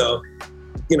mean? So,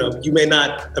 you know, you may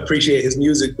not appreciate his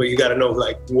music, but you got to know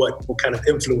like what kind of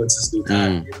influences do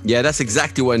have. Yeah, that's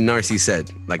exactly what Narcy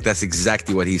said. Like that's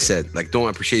exactly what he said. Like, don't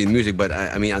appreciate the music, but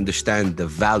I mean, understand the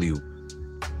value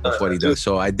of what he does.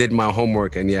 So I did my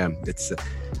homework, and yeah, it's.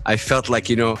 I felt like,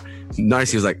 you know,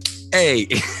 Narcy was like, "Hey,"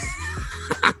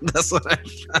 that's what I.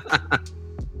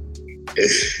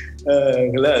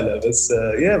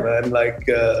 Yeah, man. Like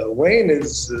Wayne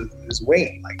is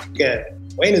Wayne. Like again,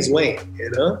 Wayne is Wayne.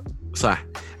 You know. So,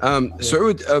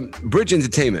 Bridge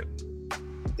Entertainment.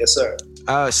 Yes, sir.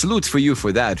 Salute for you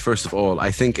for that. First of all,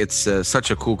 I think it's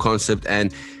such a cool concept.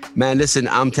 And man, listen,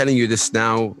 I'm telling you this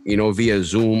now, you know, via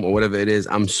Zoom or whatever it is.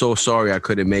 I'm so sorry I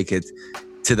couldn't make it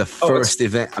to the first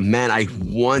event. Man, I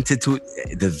wanted to.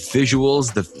 The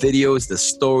visuals, the videos, the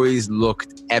stories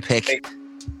looked epic.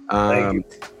 Thank you.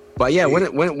 But yeah,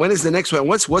 when is the next one?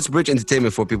 What's Bridge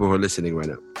Entertainment for people who are listening right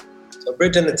now? So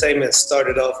Bridge Entertainment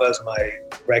started off as my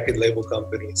record label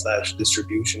company /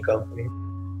 distribution company.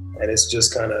 And it's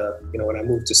just kind of, you know, when I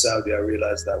moved to Saudi, I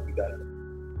realized that we gotta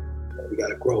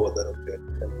grow a little bit.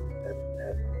 And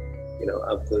you know,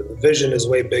 the vision is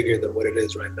way bigger than what it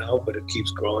is right now, but it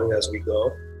keeps growing as we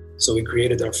go. So we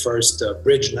created our first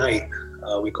Bridge Night,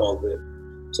 we called it.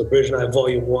 So Bridge Night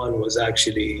Volume 1 was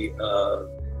actually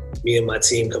me and my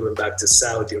team coming back to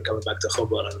Saudi or coming back to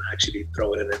Khobar and actually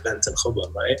throwing an event in Khobar,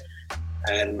 right?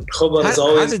 And Khobar is How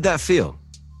always, did that feel?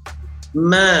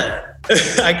 man,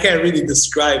 I can't really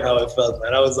describe how it felt,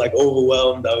 man. I was like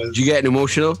overwhelmed. Did you get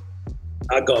emotional?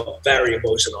 I got very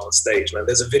emotional on stage, man.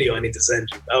 There's a video I need to send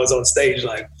you. I was on stage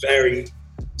like very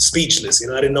speechless, you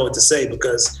know, I didn't know what to say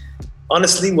because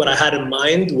honestly, what I had in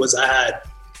mind was I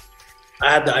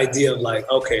had the idea of like,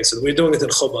 okay, so we're doing it in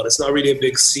Khobar. It's not really a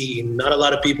big scene. Not a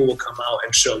lot of people will come out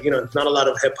and show, you know, not a lot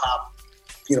of hip hop,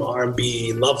 you know,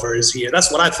 R&B lovers here.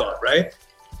 That's what I thought, right?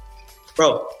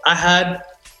 Bro, I had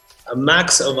a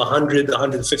max of 100,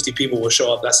 150 people will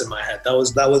show up. That's in my head. That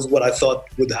was what I thought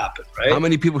would happen, right? How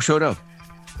many people showed up?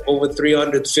 Over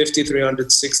 350,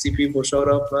 360 people showed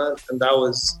up, man. And that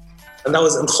was in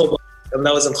Khobar. And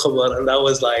that was in Khobar. And that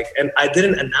was like, and I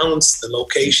didn't announce the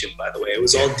location, by the way. It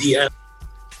was all DM.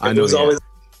 I know. It was always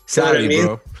Saturday, you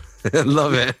know what I mean? Bro.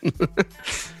 Love it.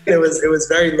 It was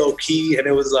very low key, and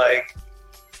it was like,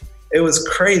 it was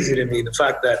crazy to me, the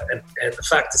fact that, and the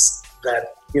fact is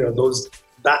that, you know,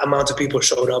 that amount of people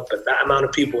showed up and that amount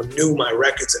of people knew my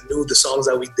records and knew the songs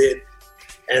that we did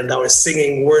and that was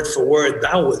singing word for word.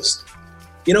 That was,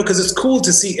 you know, because it's cool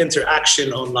to see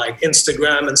interaction on like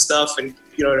Instagram and stuff, and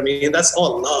you know what I mean? That's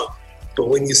all love. But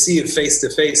when you see it face to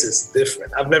face, it's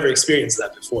different. I've never experienced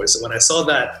that before. So when I saw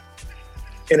that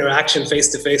interaction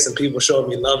face to face and people showing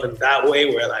me love in that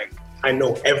way, where like, I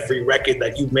know every record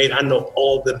that you've made, I know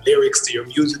all the lyrics to your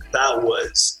music, that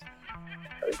was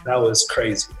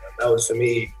crazy. Man. That was for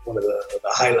me one of the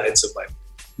highlights of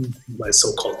my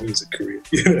so-called music career.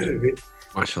 You know what I mean?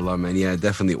 MashaAllah, man. Yeah,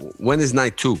 definitely. When is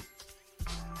night 2?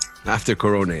 After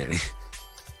Corona, yani.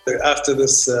 After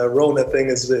this Rona thing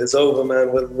is over,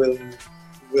 man,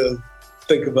 we'll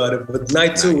think about it. But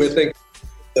night 2, we're thinking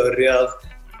of Riyadh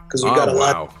because we got a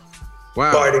lot of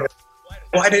partying.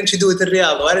 Why didn't you do it in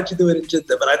Riyadh? Why didn't you do it in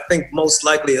Jeddah? But I think most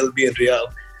likely it'll be in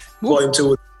Riyadh. Going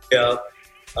to Riyadh.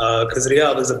 Because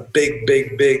Riyadh is a big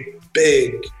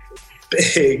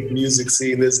music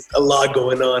scene. There's a lot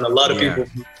going on. A lot of people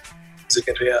do music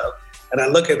in Riyadh. And I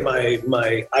look at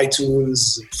my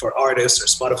iTunes for artists or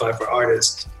Spotify for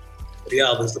artists.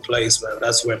 Riyadh is the place, man.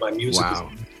 That's where my music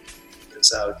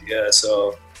is out. Yeah,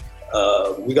 so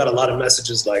we got a lot of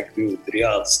messages like, dude,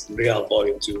 Riyadh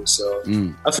Volume 2. So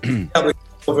I think probably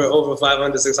over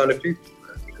 500, 600 people.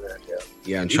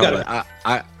 Yeah, inshallah.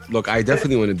 Look, I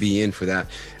definitely want to be in for that.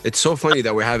 It's so funny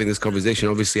that we're having this conversation.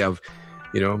 Obviously,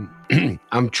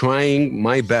 I'm trying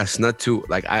my best not to,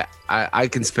 like, I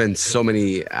can spend so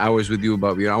many hours with you,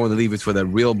 but I want to leave it for the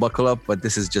real buckle up. But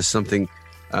this is just something,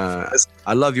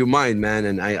 I love your mind, man.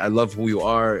 And I love who you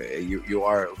are. You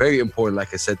are very important,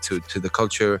 like I said, to the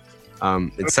culture.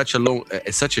 It's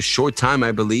such a short time,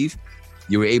 I believe,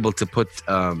 you were able to put,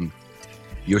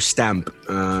 your stamp,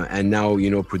 and now,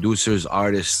 you know, producers,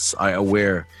 artists are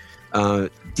aware. Do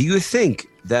you think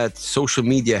that social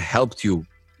media helped you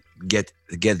get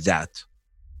that?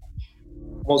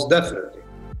 Most definitely.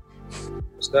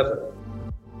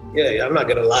 Yeah, I'm not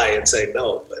gonna lie and say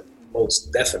no, but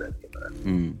most definitely,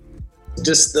 man.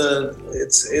 Just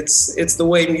it's the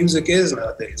way music is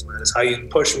nowadays, man. It's how you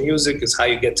push music, it's how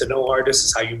you get to know artists,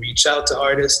 it's how you reach out to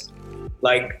artists.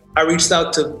 Like, I reached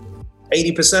out to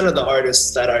 80% of the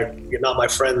artists that are, you're not my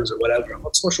friends or whatever,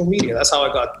 on social media. That's how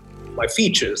I got my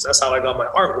features. That's how I got my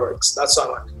artworks.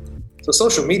 So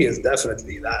social media is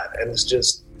definitely that. And it's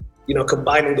just, you know,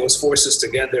 combining those forces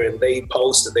together, and they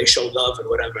post and they show love and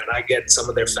whatever. And I get some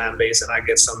of their fan base and I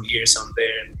get some here, some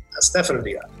there. And that's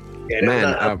definitely that. And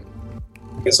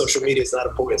man, social media is not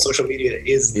important. Social media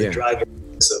is the driving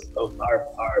force of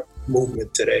our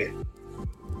movement today.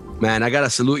 Man, I gotta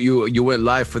salute you. You went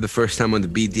live for the first time on the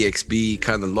BDXB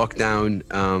kind of lockdown.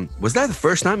 Was that the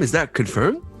first time? Is that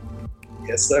confirmed?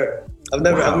 Yes, sir. I'd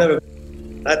never had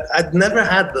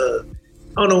the,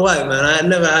 I don't know why, man. I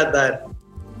never had that,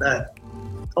 I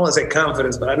don't want to say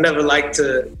confidence, but I never liked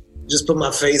to just put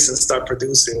my face and start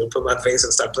producing, or put my face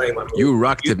and start playing my music. You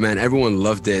rocked it, man. Everyone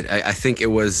loved it. I think it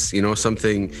was, you know,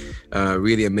 something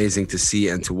really amazing to see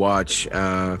and to watch.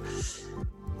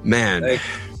 Man.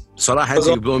 Salah had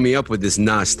to blow me up with this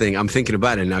Nas thing. I'm thinking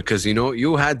about it now because, you know,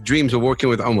 you had dreams of working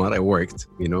with Omar. It worked.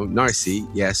 You know, Narcy,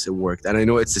 yes, it worked. And I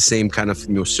know it's the same kind of,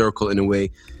 you know, circle in a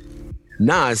way.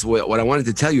 Nas, what I wanted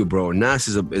to tell you, bro, Nas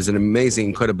is an amazing,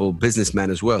 incredible businessman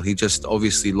as well. He just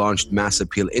obviously launched Mass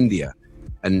Appeal India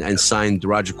and signed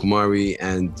Raja Kumari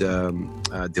and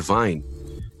Divine.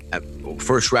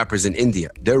 First rappers in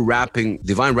India. They're rapping,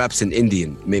 Divine raps in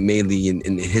Indian, mainly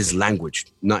in his language.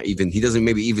 He doesn't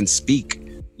maybe even speak,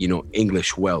 you know,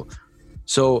 English well.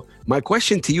 So my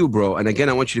question to you, bro, and again,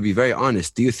 I want you to be very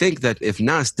honest. Do you think that if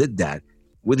Nas did that,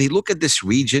 would he look at this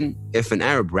region, if an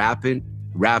Arab rapping,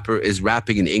 rapper is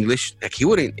rapping in English, like he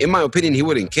wouldn't, in my opinion, he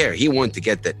wouldn't care. He wanted to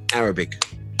get the Arabic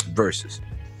verses.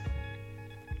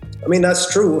 I mean,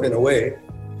 that's true in a way.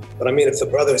 But I mean, if the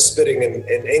brother is spitting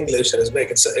in English and is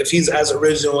making, if he's as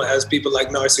original as people like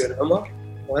Narcy and Umar,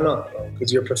 why not?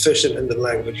 Because you're proficient in the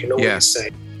language, you know what you're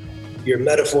saying. Your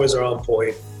metaphors are on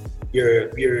point.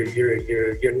 Your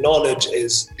knowledge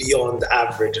is beyond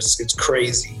average. It's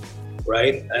crazy,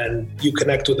 right? And you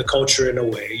connect with the culture in a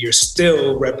way. You're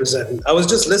still representing. I was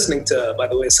just listening to, by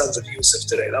the way, Sons of Yusuf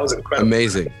today. That was incredible.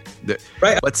 Amazing.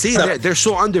 Right. But see, they're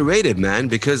so underrated, man,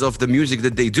 because of the music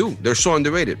that they do. They're so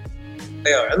underrated.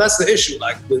 They are, and that's the issue.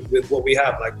 Like with what we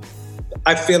have, like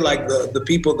I feel like the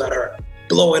people that are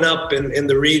blowing up in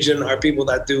the region are people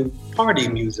that do party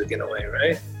music in a way,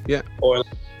 right? Yeah. Or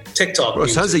TikTok. Bro,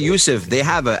 Sons of Yusuf, they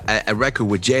have a record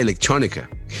with Jay Electronica.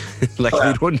 Like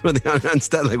you don't really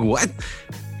understand. Like what?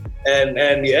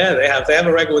 And yeah, they have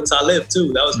a record with Talib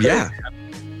too. That was crazy. Yeah.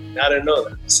 I didn't know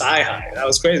that. Sci-Hi. That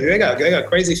was crazy. They got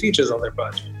crazy features on their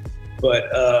project. But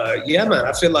yeah, man,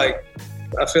 I feel like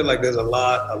there's a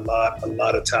lot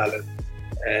of talent.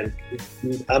 And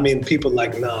I mean, people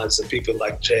like Nas and people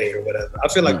like Jay or whatever. I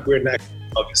feel like we're next,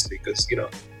 obviously, because, you know,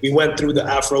 we went through the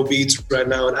Afro beats right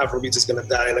now, and Afro beats is going to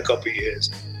die in a couple of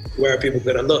years. Where are people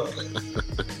going to look?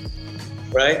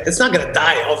 Right? It's not going to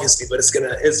die, obviously, but it's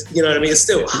you know what I mean? It's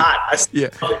still hot. Yeah.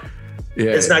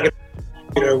 It's not going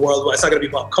to be worldwide. It's not going to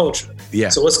be pop culture. Yeah.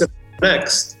 So what's going to be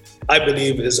next, I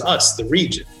believe, is us, the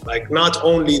region. Like not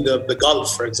only the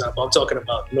Gulf, for example. I'm talking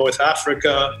about North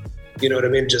Africa, you know what I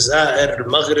mean? Jazair,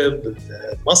 Maghrib,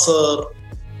 Masr,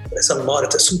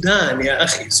 Samara, Sudan, ya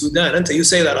akhi, Sudan. You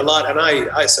say that a lot, and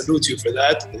I salute you for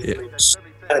that. Yeah.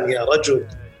 Sudan, ya rajul.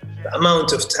 The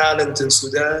amount of talent in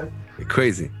Sudan.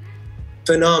 Crazy.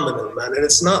 Phenomenal, man. And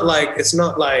it's not like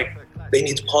they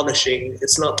need polishing.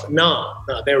 It's not, no,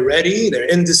 they're ready. They're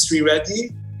industry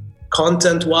ready.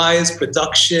 Content-wise,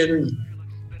 production,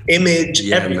 image,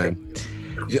 everything.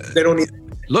 Man. They don't need.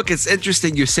 Look, it's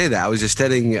interesting you say that. I was just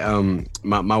telling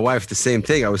my wife the same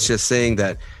thing. I was just saying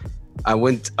that I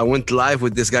went live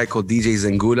with this guy called DJ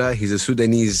Zangula. He's a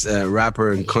Sudanese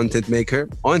rapper and content maker.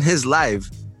 On his live,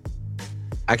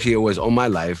 actually it was on my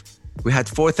live, we had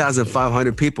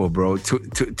 4,500 people, bro,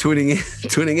 tuning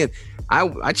in.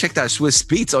 I checked out Swiss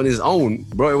Beats on his own,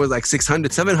 bro. It was like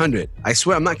 600, 700. I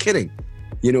swear, I'm not kidding.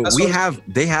 You know,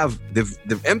 they have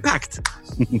the impact.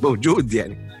 موجود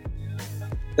يعني.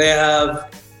 They have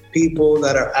people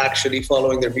that are actually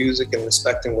following their music and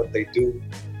respecting what they do.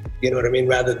 You know what I mean?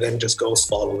 Rather than just ghost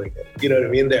following it. You know what I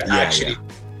mean? They're actually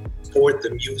support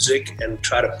the music and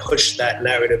try to push that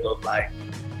narrative of like,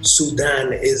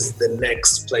 Sudan is the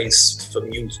next place for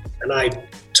music. And I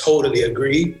totally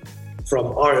agree. From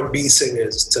R&B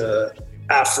singers to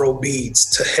Afro beats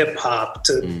to hip hop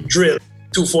to drill.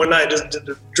 249, just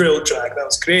the drill track. That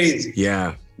was crazy.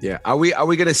 Yeah. Are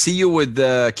we gonna see you with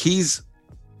Keys?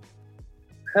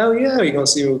 Hell yeah, we're gonna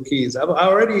see you with Keys. I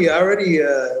already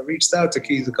reached out to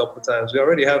Keys a couple of times. We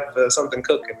already have something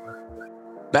cooking.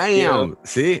 Bam! You know?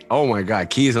 See? Oh my God,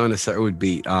 Keys on a certain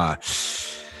beat.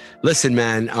 Listen,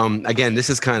 man. Again, this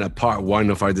is kind of part one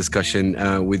of our discussion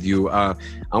with you.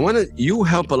 You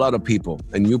help a lot of people,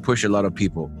 and you push a lot of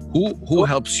people. Who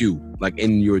helps you, like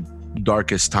in your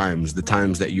darkest times, the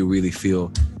times that you really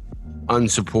feel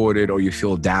unsupported or you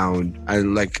feel down,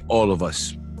 and like all of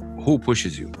us, who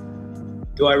pushes you?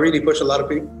 Do I really push a lot of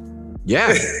people?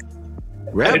 Yeah.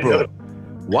 Yeah, bro.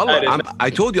 Wallah, I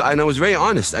told you, and I was very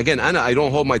honest. Again, Anna, I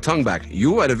don't hold my tongue back.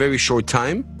 You, at a very short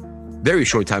time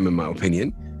in my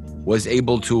opinion, was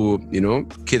able to, you know,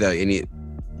 كذا يعني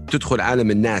تدخل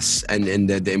عالم الناس, and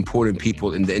the important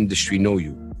people in the industry know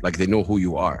you, like they know who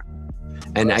you are.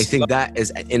 And I think that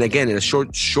is, and again, in a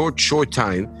short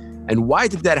time. And why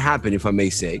did that happen, if I may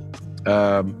say?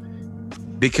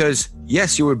 Because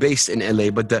yes, you were based in LA,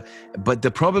 but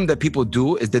the problem that people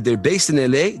do is that they're based in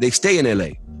LA, they stay in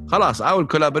LA. خلاص, I will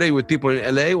collaborate with people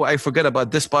in LA, or I forget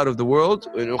about this part of the world.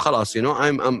 You know, خلاص, you know,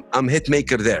 I'm hit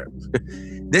maker there.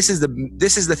 This is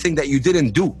the thing that you didn't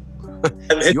do.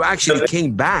 You actually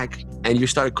came back and you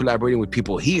started collaborating with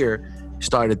people here,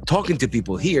 started talking to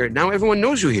people here. Now everyone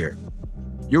knows you here.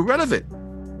 You're relevant.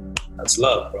 That's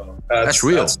love, bro. That's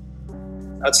real.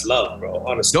 That's love, bro.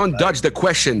 Honestly. Don't dodge the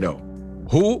question though.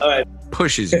 Who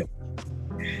pushes you?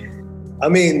 I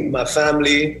mean, my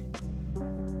family,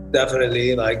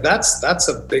 definitely. Like that's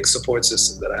a big support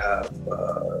system that I have.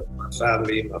 My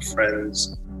family, my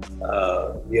friends.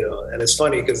 You know, and it's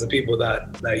funny because the people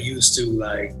that used to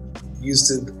like used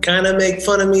to kind of make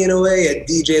fun of me in a way. At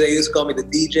DJ, they used to call me the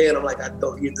DJ, and I'm like, I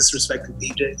thought you're disrespecting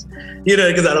DJs,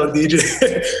 because I don't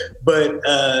DJ. But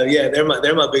yeah,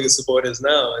 they're my biggest supporters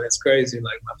now, and it's crazy.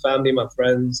 Like my family, my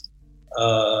friends.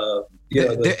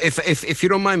 If you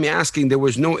don't mind me asking, there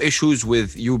was no issues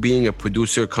with you being a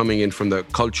producer coming in from the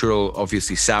cultural,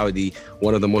 obviously Saudi,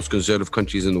 one of the most conservative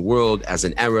countries in the world. As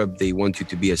an Arab, they want you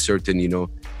to be a certain,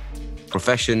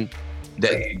 profession.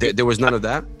 There was none of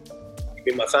that. You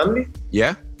mean my family?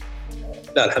 Yeah.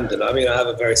 No, alhamdulillah. I mean, I have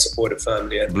a very supportive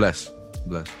family, and bless.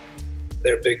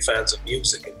 They're big fans of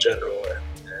music in general,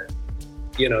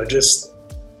 and just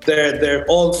they're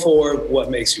all for what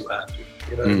makes you happy.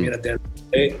 You know what I mean? At the end of the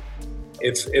day,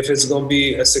 if it's going to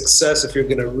be a success, if you're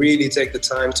going to really take the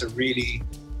time to really,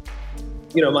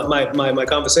 my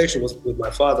conversation with my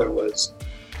father was,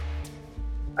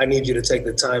 I need you to take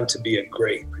the time to be a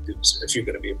great producer if you're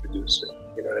going to be a producer.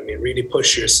 You know what I mean? Really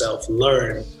push yourself,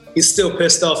 learn. He's still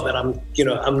pissed off that I'm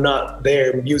not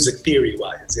there music theory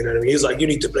wise. You know what I mean? He's like, you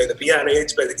need to play the piano, you need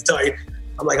to play the guitar.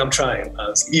 I'm like, I'm trying.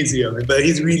 It's easy on me, but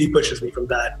he really pushes me from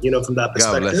that, from that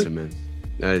perspective. God bless him, man.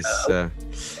 Nice.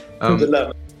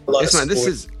 Man,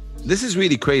 this is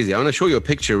really crazy. I want to show you a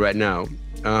picture right now.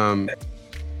 I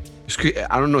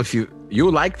don't know if you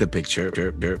like the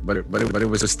picture, but it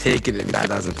was just taken in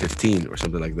 2015 or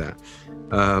something like that.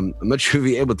 I'm not sure if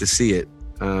you're able to see it.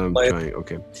 Trying.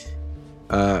 Okay.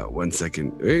 1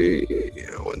 second.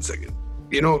 One second.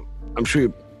 I'm sure.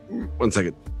 1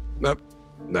 second. Nope.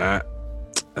 Nah.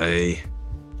 Hey.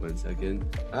 1 second.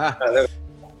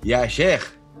 Yeah, Sheikh.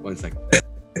 1 second.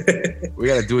 We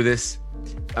gotta do this.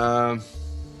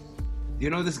 You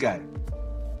know this guy?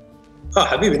 Oh,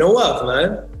 Habibi, Nawaf,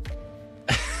 man.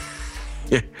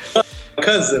 Yeah.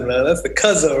 Cousin, man. That's the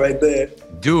cousin right there.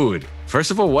 Dude,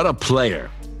 first of all, what a player.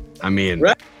 I mean,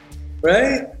 right?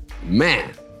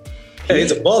 Man. Yeah,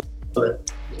 he's a baller.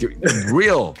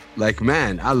 Real. Like,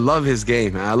 man, I love his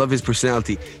game. I love his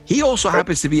personality. He also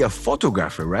happens to be a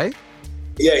photographer, right?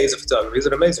 Yeah, he's a photographer. He's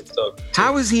an amazing photographer.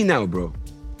 How is he now, bro?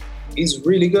 He's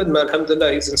really good, man.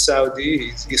 Alhamdulillah, he's in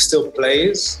Saudi. He still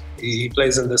plays. He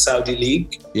plays in the Saudi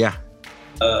league. Yeah.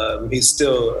 He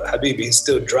still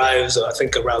drives, I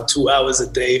think, around 2 hours a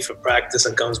day for practice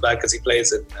and comes back because he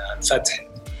plays at Fatah.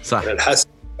 And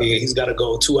he's got to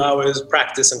go 2 hours,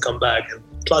 practice, and come back. And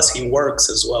plus, he works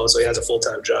as well, so he has a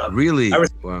full-time job. Really?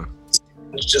 Wow.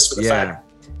 Just for the fact.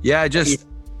 Yeah, I just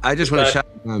want to shout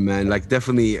him out, man. Like,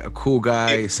 definitely a cool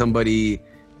guy, somebody...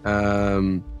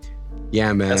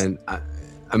 yeah, man.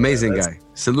 Amazing guy.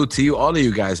 Salute to you, all of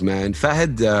you guys, man.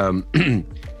 Fahad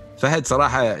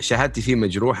صراحة شهادتي فيه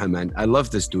مجروحة, man. I love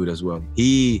this dude as well.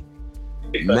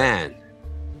 Man.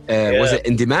 Was it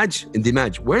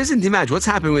Indimaj? Where's Indimaj? What's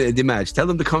happening with Indimaj? Tell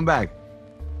him to come back.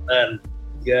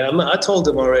 Yeah, I told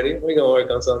him already. We're going to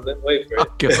work on something. Wait for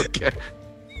it. Okay.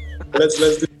 let's do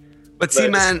it. But see,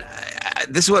 man,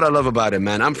 this is what I love about it,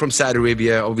 man. I'm from Saudi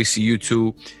Arabia. Obviously, you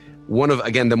too. One of,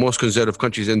 again, the most conservative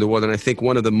countries in the world. And I think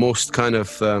one of the most kind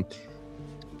of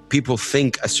people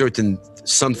think a certain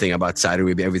something about Saudi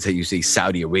Arabia every time you say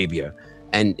Saudi Arabia.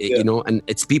 And, and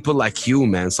it's people like you,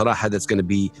 man, Sarah, that's going to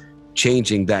be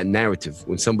changing that narrative.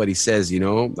 When somebody says,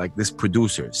 like this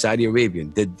producer, Saudi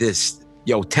Arabian, did this.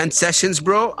 10 sessions,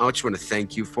 bro. I just want to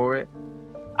thank you for it.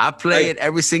 I play it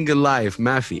every single live,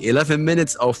 Mafi. 11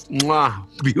 minutes of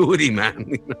beauty,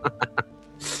 man.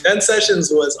 10 sessions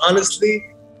was, honestly,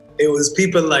 it was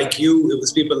people like you. It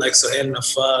was people like Sohail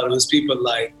Nafar. It was people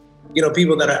like,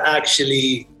 people that are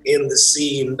actually in the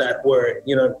scene that were,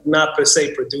 not per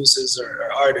se producers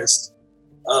or artists,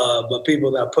 but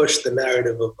people that push the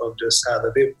narrative of just how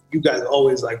you guys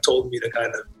always told me to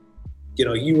kind of,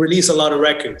 you release a lot of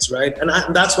records, right? And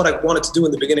that's what I wanted to do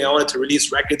in the beginning. I wanted to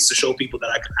release records to show people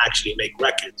that I can actually make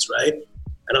records, right?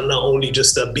 And I'm not only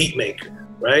just a beat maker,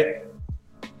 right?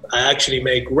 I actually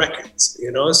make records,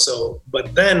 So,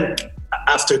 but then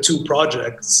after 2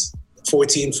 projects,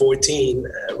 1414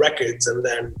 records, and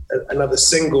then another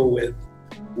single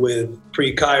with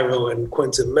Pre-Cairo and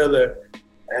Quentin Miller.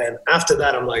 And after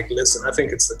that, I'm like, listen, I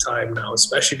think it's the time now,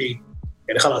 especially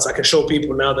in Khalas. I can show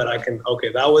people now that I can,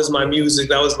 okay, that was my music,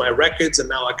 that was my records, and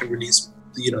now I can release,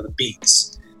 the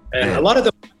beats. And a lot of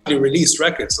them actually released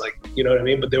records, you know what I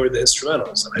mean? But they were the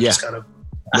instrumentals. And I just kind of...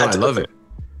 I love it.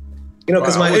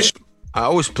 Because I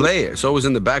always play it. It's always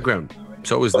in the background.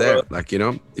 It's always there.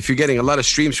 If you're getting a lot of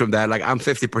streams from that, I'm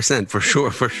 50% for sure,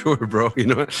 bro.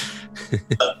 The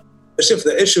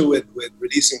issue with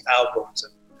releasing albums,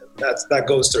 and that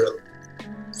goes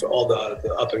for all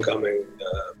the up and coming,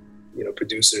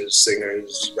 producers,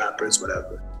 singers, rappers,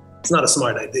 whatever. It's not a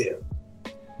smart idea.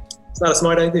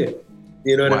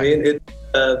 You know what I mean?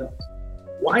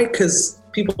 Why? Because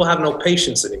people have no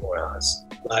patience anymore, Oz.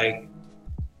 Like,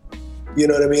 you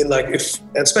know what I mean? Like,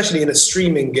 especially in a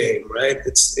streaming game, right?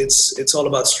 It's all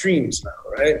about streams now,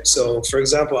 right? So, for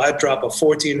example, I drop a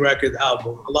 14-record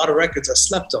album. A lot of records I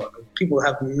slept on. People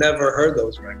have never heard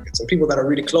those records, and people that are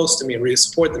really close to me and really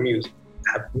support the music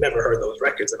have never heard those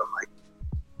records. And I'm like,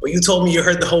 well, you told me you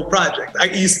heard the whole project. I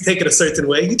used to take it a certain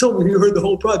way. You told me you heard the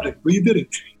whole project, but you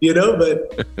didn't, you know?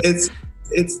 But it's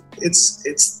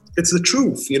the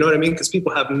truth, you know what I mean? Because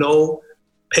people have no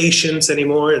patience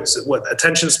anymore. It's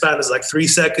attention span is like 3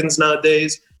 seconds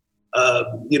nowadays.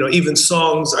 You know, even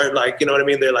songs are like, you know what I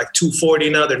mean? They're like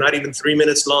 240 now. They're not even 3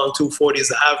 minutes long. 240 is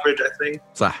the average, I think.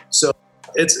 So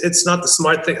it's not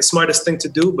the smartest thing to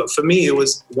do. But for me, it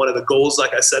was one of the goals,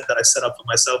 like I said, that I set up for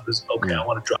myself is, okay, I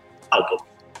want to drop an album.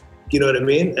 You know what I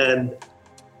mean? And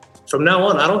from now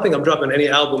on, I don't think I'm dropping any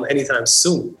album anytime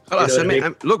soon. I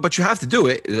mean, look, but you have to do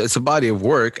it. It's a body of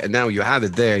work, and now you have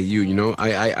it there. You know,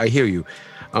 I hear you.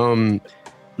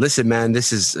 Listen, man,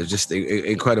 this is just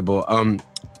incredible.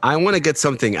 I want to get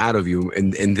something out of you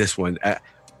in this one.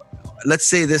 Let's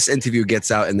say this interview gets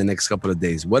out in the next couple of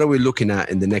days. What are we looking at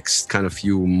in the next kind of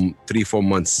 3-4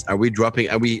 months? Are we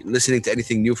listening to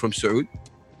anything new from Saud?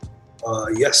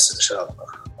 Yes, inshallah.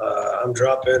 I'm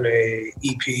dropping a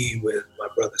EP with my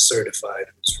brother Certified,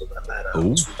 who's from Atlanta.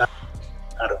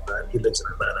 Out of that, he lives in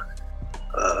Atlanta.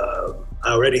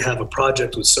 I already have a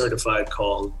project with Certified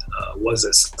called Was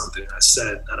It Something I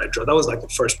Said that I dropped. That was like the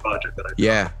first project that I dropped.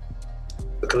 Yeah.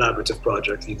 The collaborative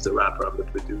project. He's the rapper, I'm the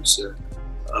producer.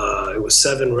 It was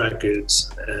 7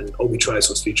 records, and Obi Trice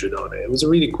was featured on it. It was a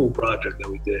really cool project that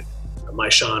we did. My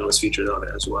Sean was featured on it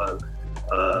as well.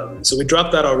 So we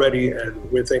dropped that already, and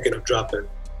we're thinking of dropping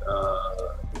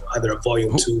either a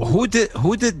volume 2. Who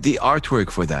did the artwork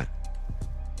for that?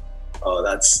 Oh,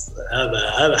 that's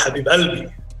Habib Albi.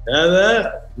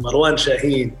 Marwan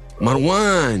Shaheen.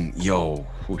 Marwan, yo.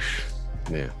 Whoosh.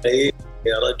 Yeah.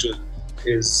 Rajul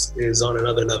is on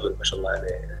another level, mashallah.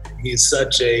 He's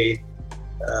such an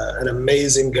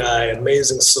amazing guy,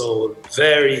 amazing soul,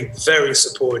 very, very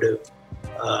supportive.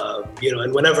 You know,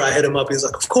 and whenever I hit him up, he's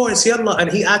like, of course, yalla.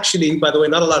 And he actually, by the way,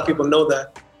 not a lot of people know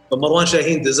that, but Marwan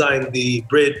Shaheen designed the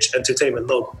Bridge Entertainment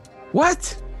logo.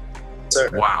 What? Sir.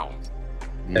 Wow.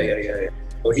 Yeah.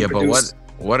 Well, but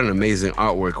what an amazing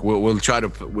artwork.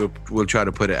 We'll try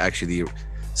to put it actually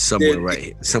somewhere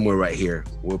right here.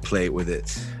 We'll play with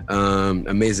it.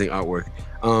 Amazing artwork.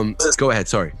 Go ahead.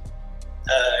 Sorry.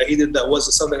 He did that Was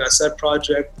It Something I Said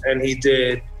project, and he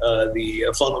did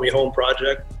the Follow Me Home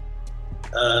project.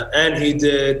 And he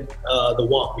did the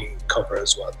Want Me cover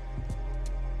as well.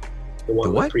 The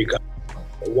one with pre-cover.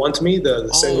 Want Me, the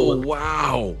single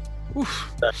one. Oh,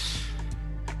 wow.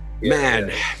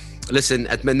 Man. Listen,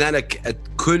 أتمنى لك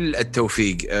كل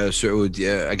التوفيق, سعود.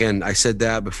 Again, I said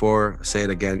that before. I say it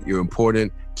again. You're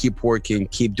important. Keep working.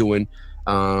 Keep doing.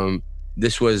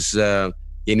 This was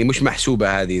يعني مش محسوبة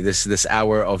هذه. This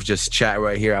hour of just chat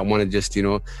right here. I want to just, you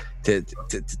know, to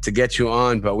get you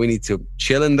on, but we need to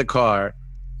chill in the car.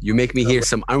 You make me hear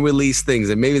some unreleased things,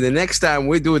 and maybe the next time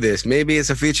we do this, maybe it's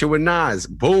a feature with Nas.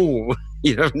 Boom.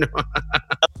 You don't know.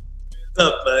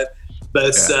 But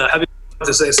happy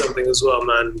to say something as well,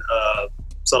 man.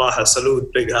 Salaha,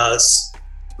 salute, big house.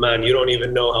 Man, you don't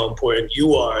even know how important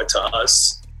you are to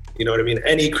us. You know what I mean?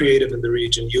 Any creative in the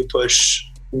region, you push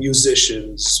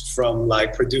musicians, from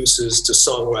like producers to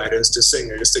songwriters to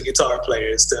singers to guitar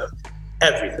players to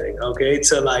everything, okay?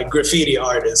 To like graffiti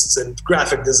artists and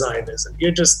graphic designers. And you're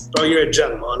just, bro, you're a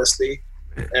gem, honestly.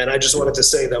 And I just wanted to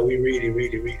say that we really,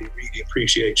 really, really, really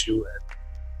appreciate you. And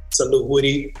salute,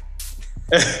 Woody.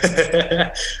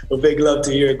 Well, big love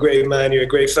to you. You're a great man. You're a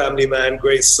great family man,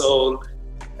 great soul.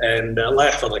 And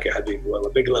Allah يحفظك يا حبيبي. Well, a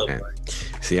big love, man.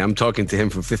 See, I'm talking to him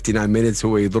for 59 minutes.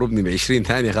 هو يضربني ب20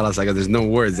 ثانية. خلاص, there's no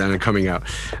words that are coming out.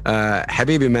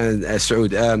 Habibi, man,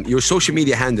 Saud, your social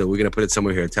media handle, we're going to put it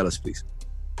somewhere here. Tell us, please.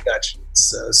 Gotcha.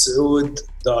 It's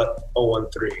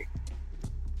Saud.013.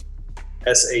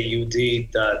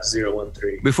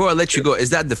 Saud.013. Before I let you go,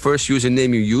 is that the first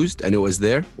username you used and it was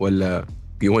there? Well,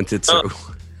 you wanted Saud?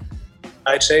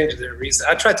 I changed the reason.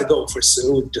 I tried to go for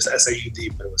Saud, just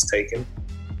Saud, but it was taken.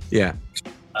 Yeah.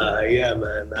 Yeah,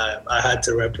 man. I had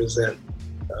to represent,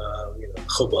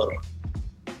 Khabar.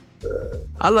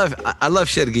 I love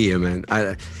Sharqiyya, man.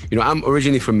 I'm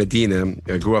originally from Medina.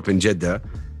 I grew up in Jeddah.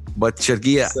 But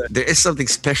Sharqiyya, there is something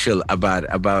special about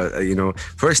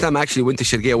first time I actually went to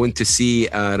Sharqiyya, I went to see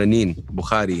Ranin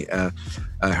Bukhari,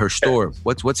 her store.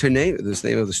 What's her name? The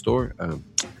name of the store?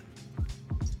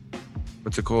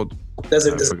 What's it called?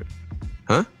 Desert Designs.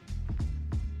 Huh?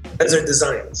 Desert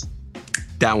Designs.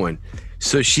 That one.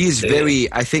 So she's very,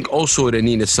 I think also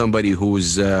Raneen is somebody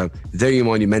who's very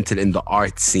monumental in the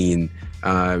art scene,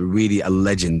 really a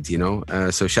legend, you know.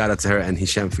 So shout out to her and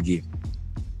Hisham Faqih.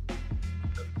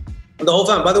 The whole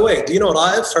time. By the way, do you know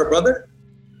Raif, her brother?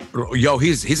 Yo,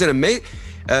 he's an amazing,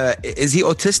 is he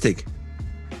autistic?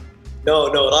 No,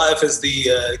 Raif is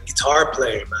the guitar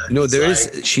player, man. No,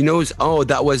 she knows,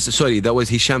 that was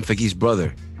Hisham Faqih's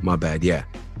brother. My bad, yeah.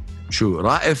 True.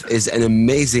 Raif is an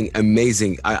amazing.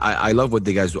 I love what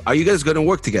the guys do. Are you guys going to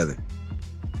work together?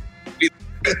 We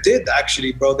did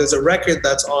actually, bro. There's a record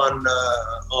that's on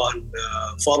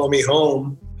Follow Me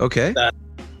Home. Okay.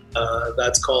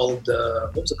 That's called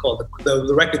what was it called?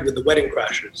 The record with the Wedding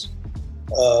Crashers.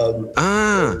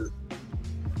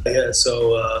 Yeah.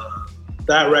 So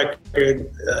that record,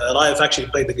 Raif actually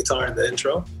played the guitar in the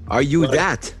intro. Are you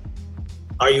that?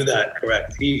 Are you that?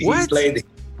 Correct.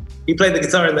 He played the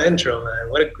guitar in the intro, man.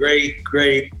 What a great,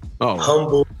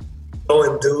 humble,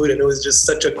 going dude. And it was just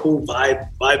such a cool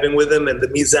vibing with him. And the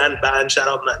Mizan Band, shout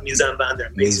out Mizan Band. They're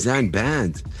amazing. Mizan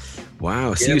Band.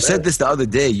 Wow. So you said this the other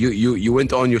day. You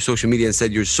went on your social media and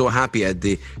said you're so happy at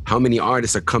how many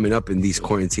artists are coming up in these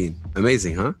quarantine.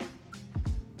 Amazing, huh?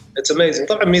 It's amazing.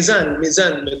 طبعا ميزان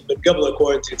من قبل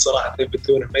الكورنتين صراحة they've been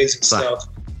doing amazing stuff.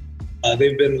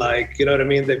 They've been like, you know what I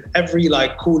mean? Every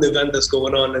like cool event that's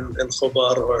going on in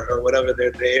Khobar or whatever,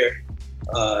 they're there.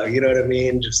 You know what I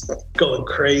mean? Just going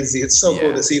crazy. It's so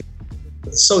cool to see.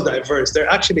 It's so diverse. They're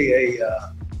actually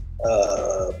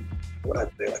what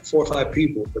are they, like 4 or 5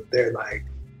 people, but they're like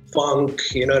funk,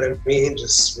 you know what I mean?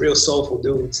 Just real soulful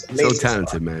dudes. Amazing so talented,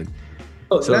 stuff. Man.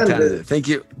 So talented.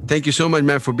 Thank you so much,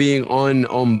 man, for being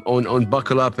on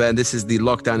Buckle Up, and this is the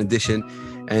lockdown edition,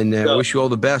 and wish you all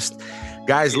the best.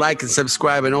 Guys, like and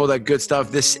subscribe and all that good stuff.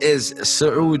 This is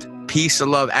Saud. Peace and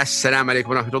love. Assalamu alaikum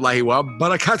wa rahmatullahi wa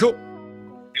barakatuh.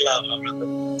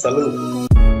 Salud.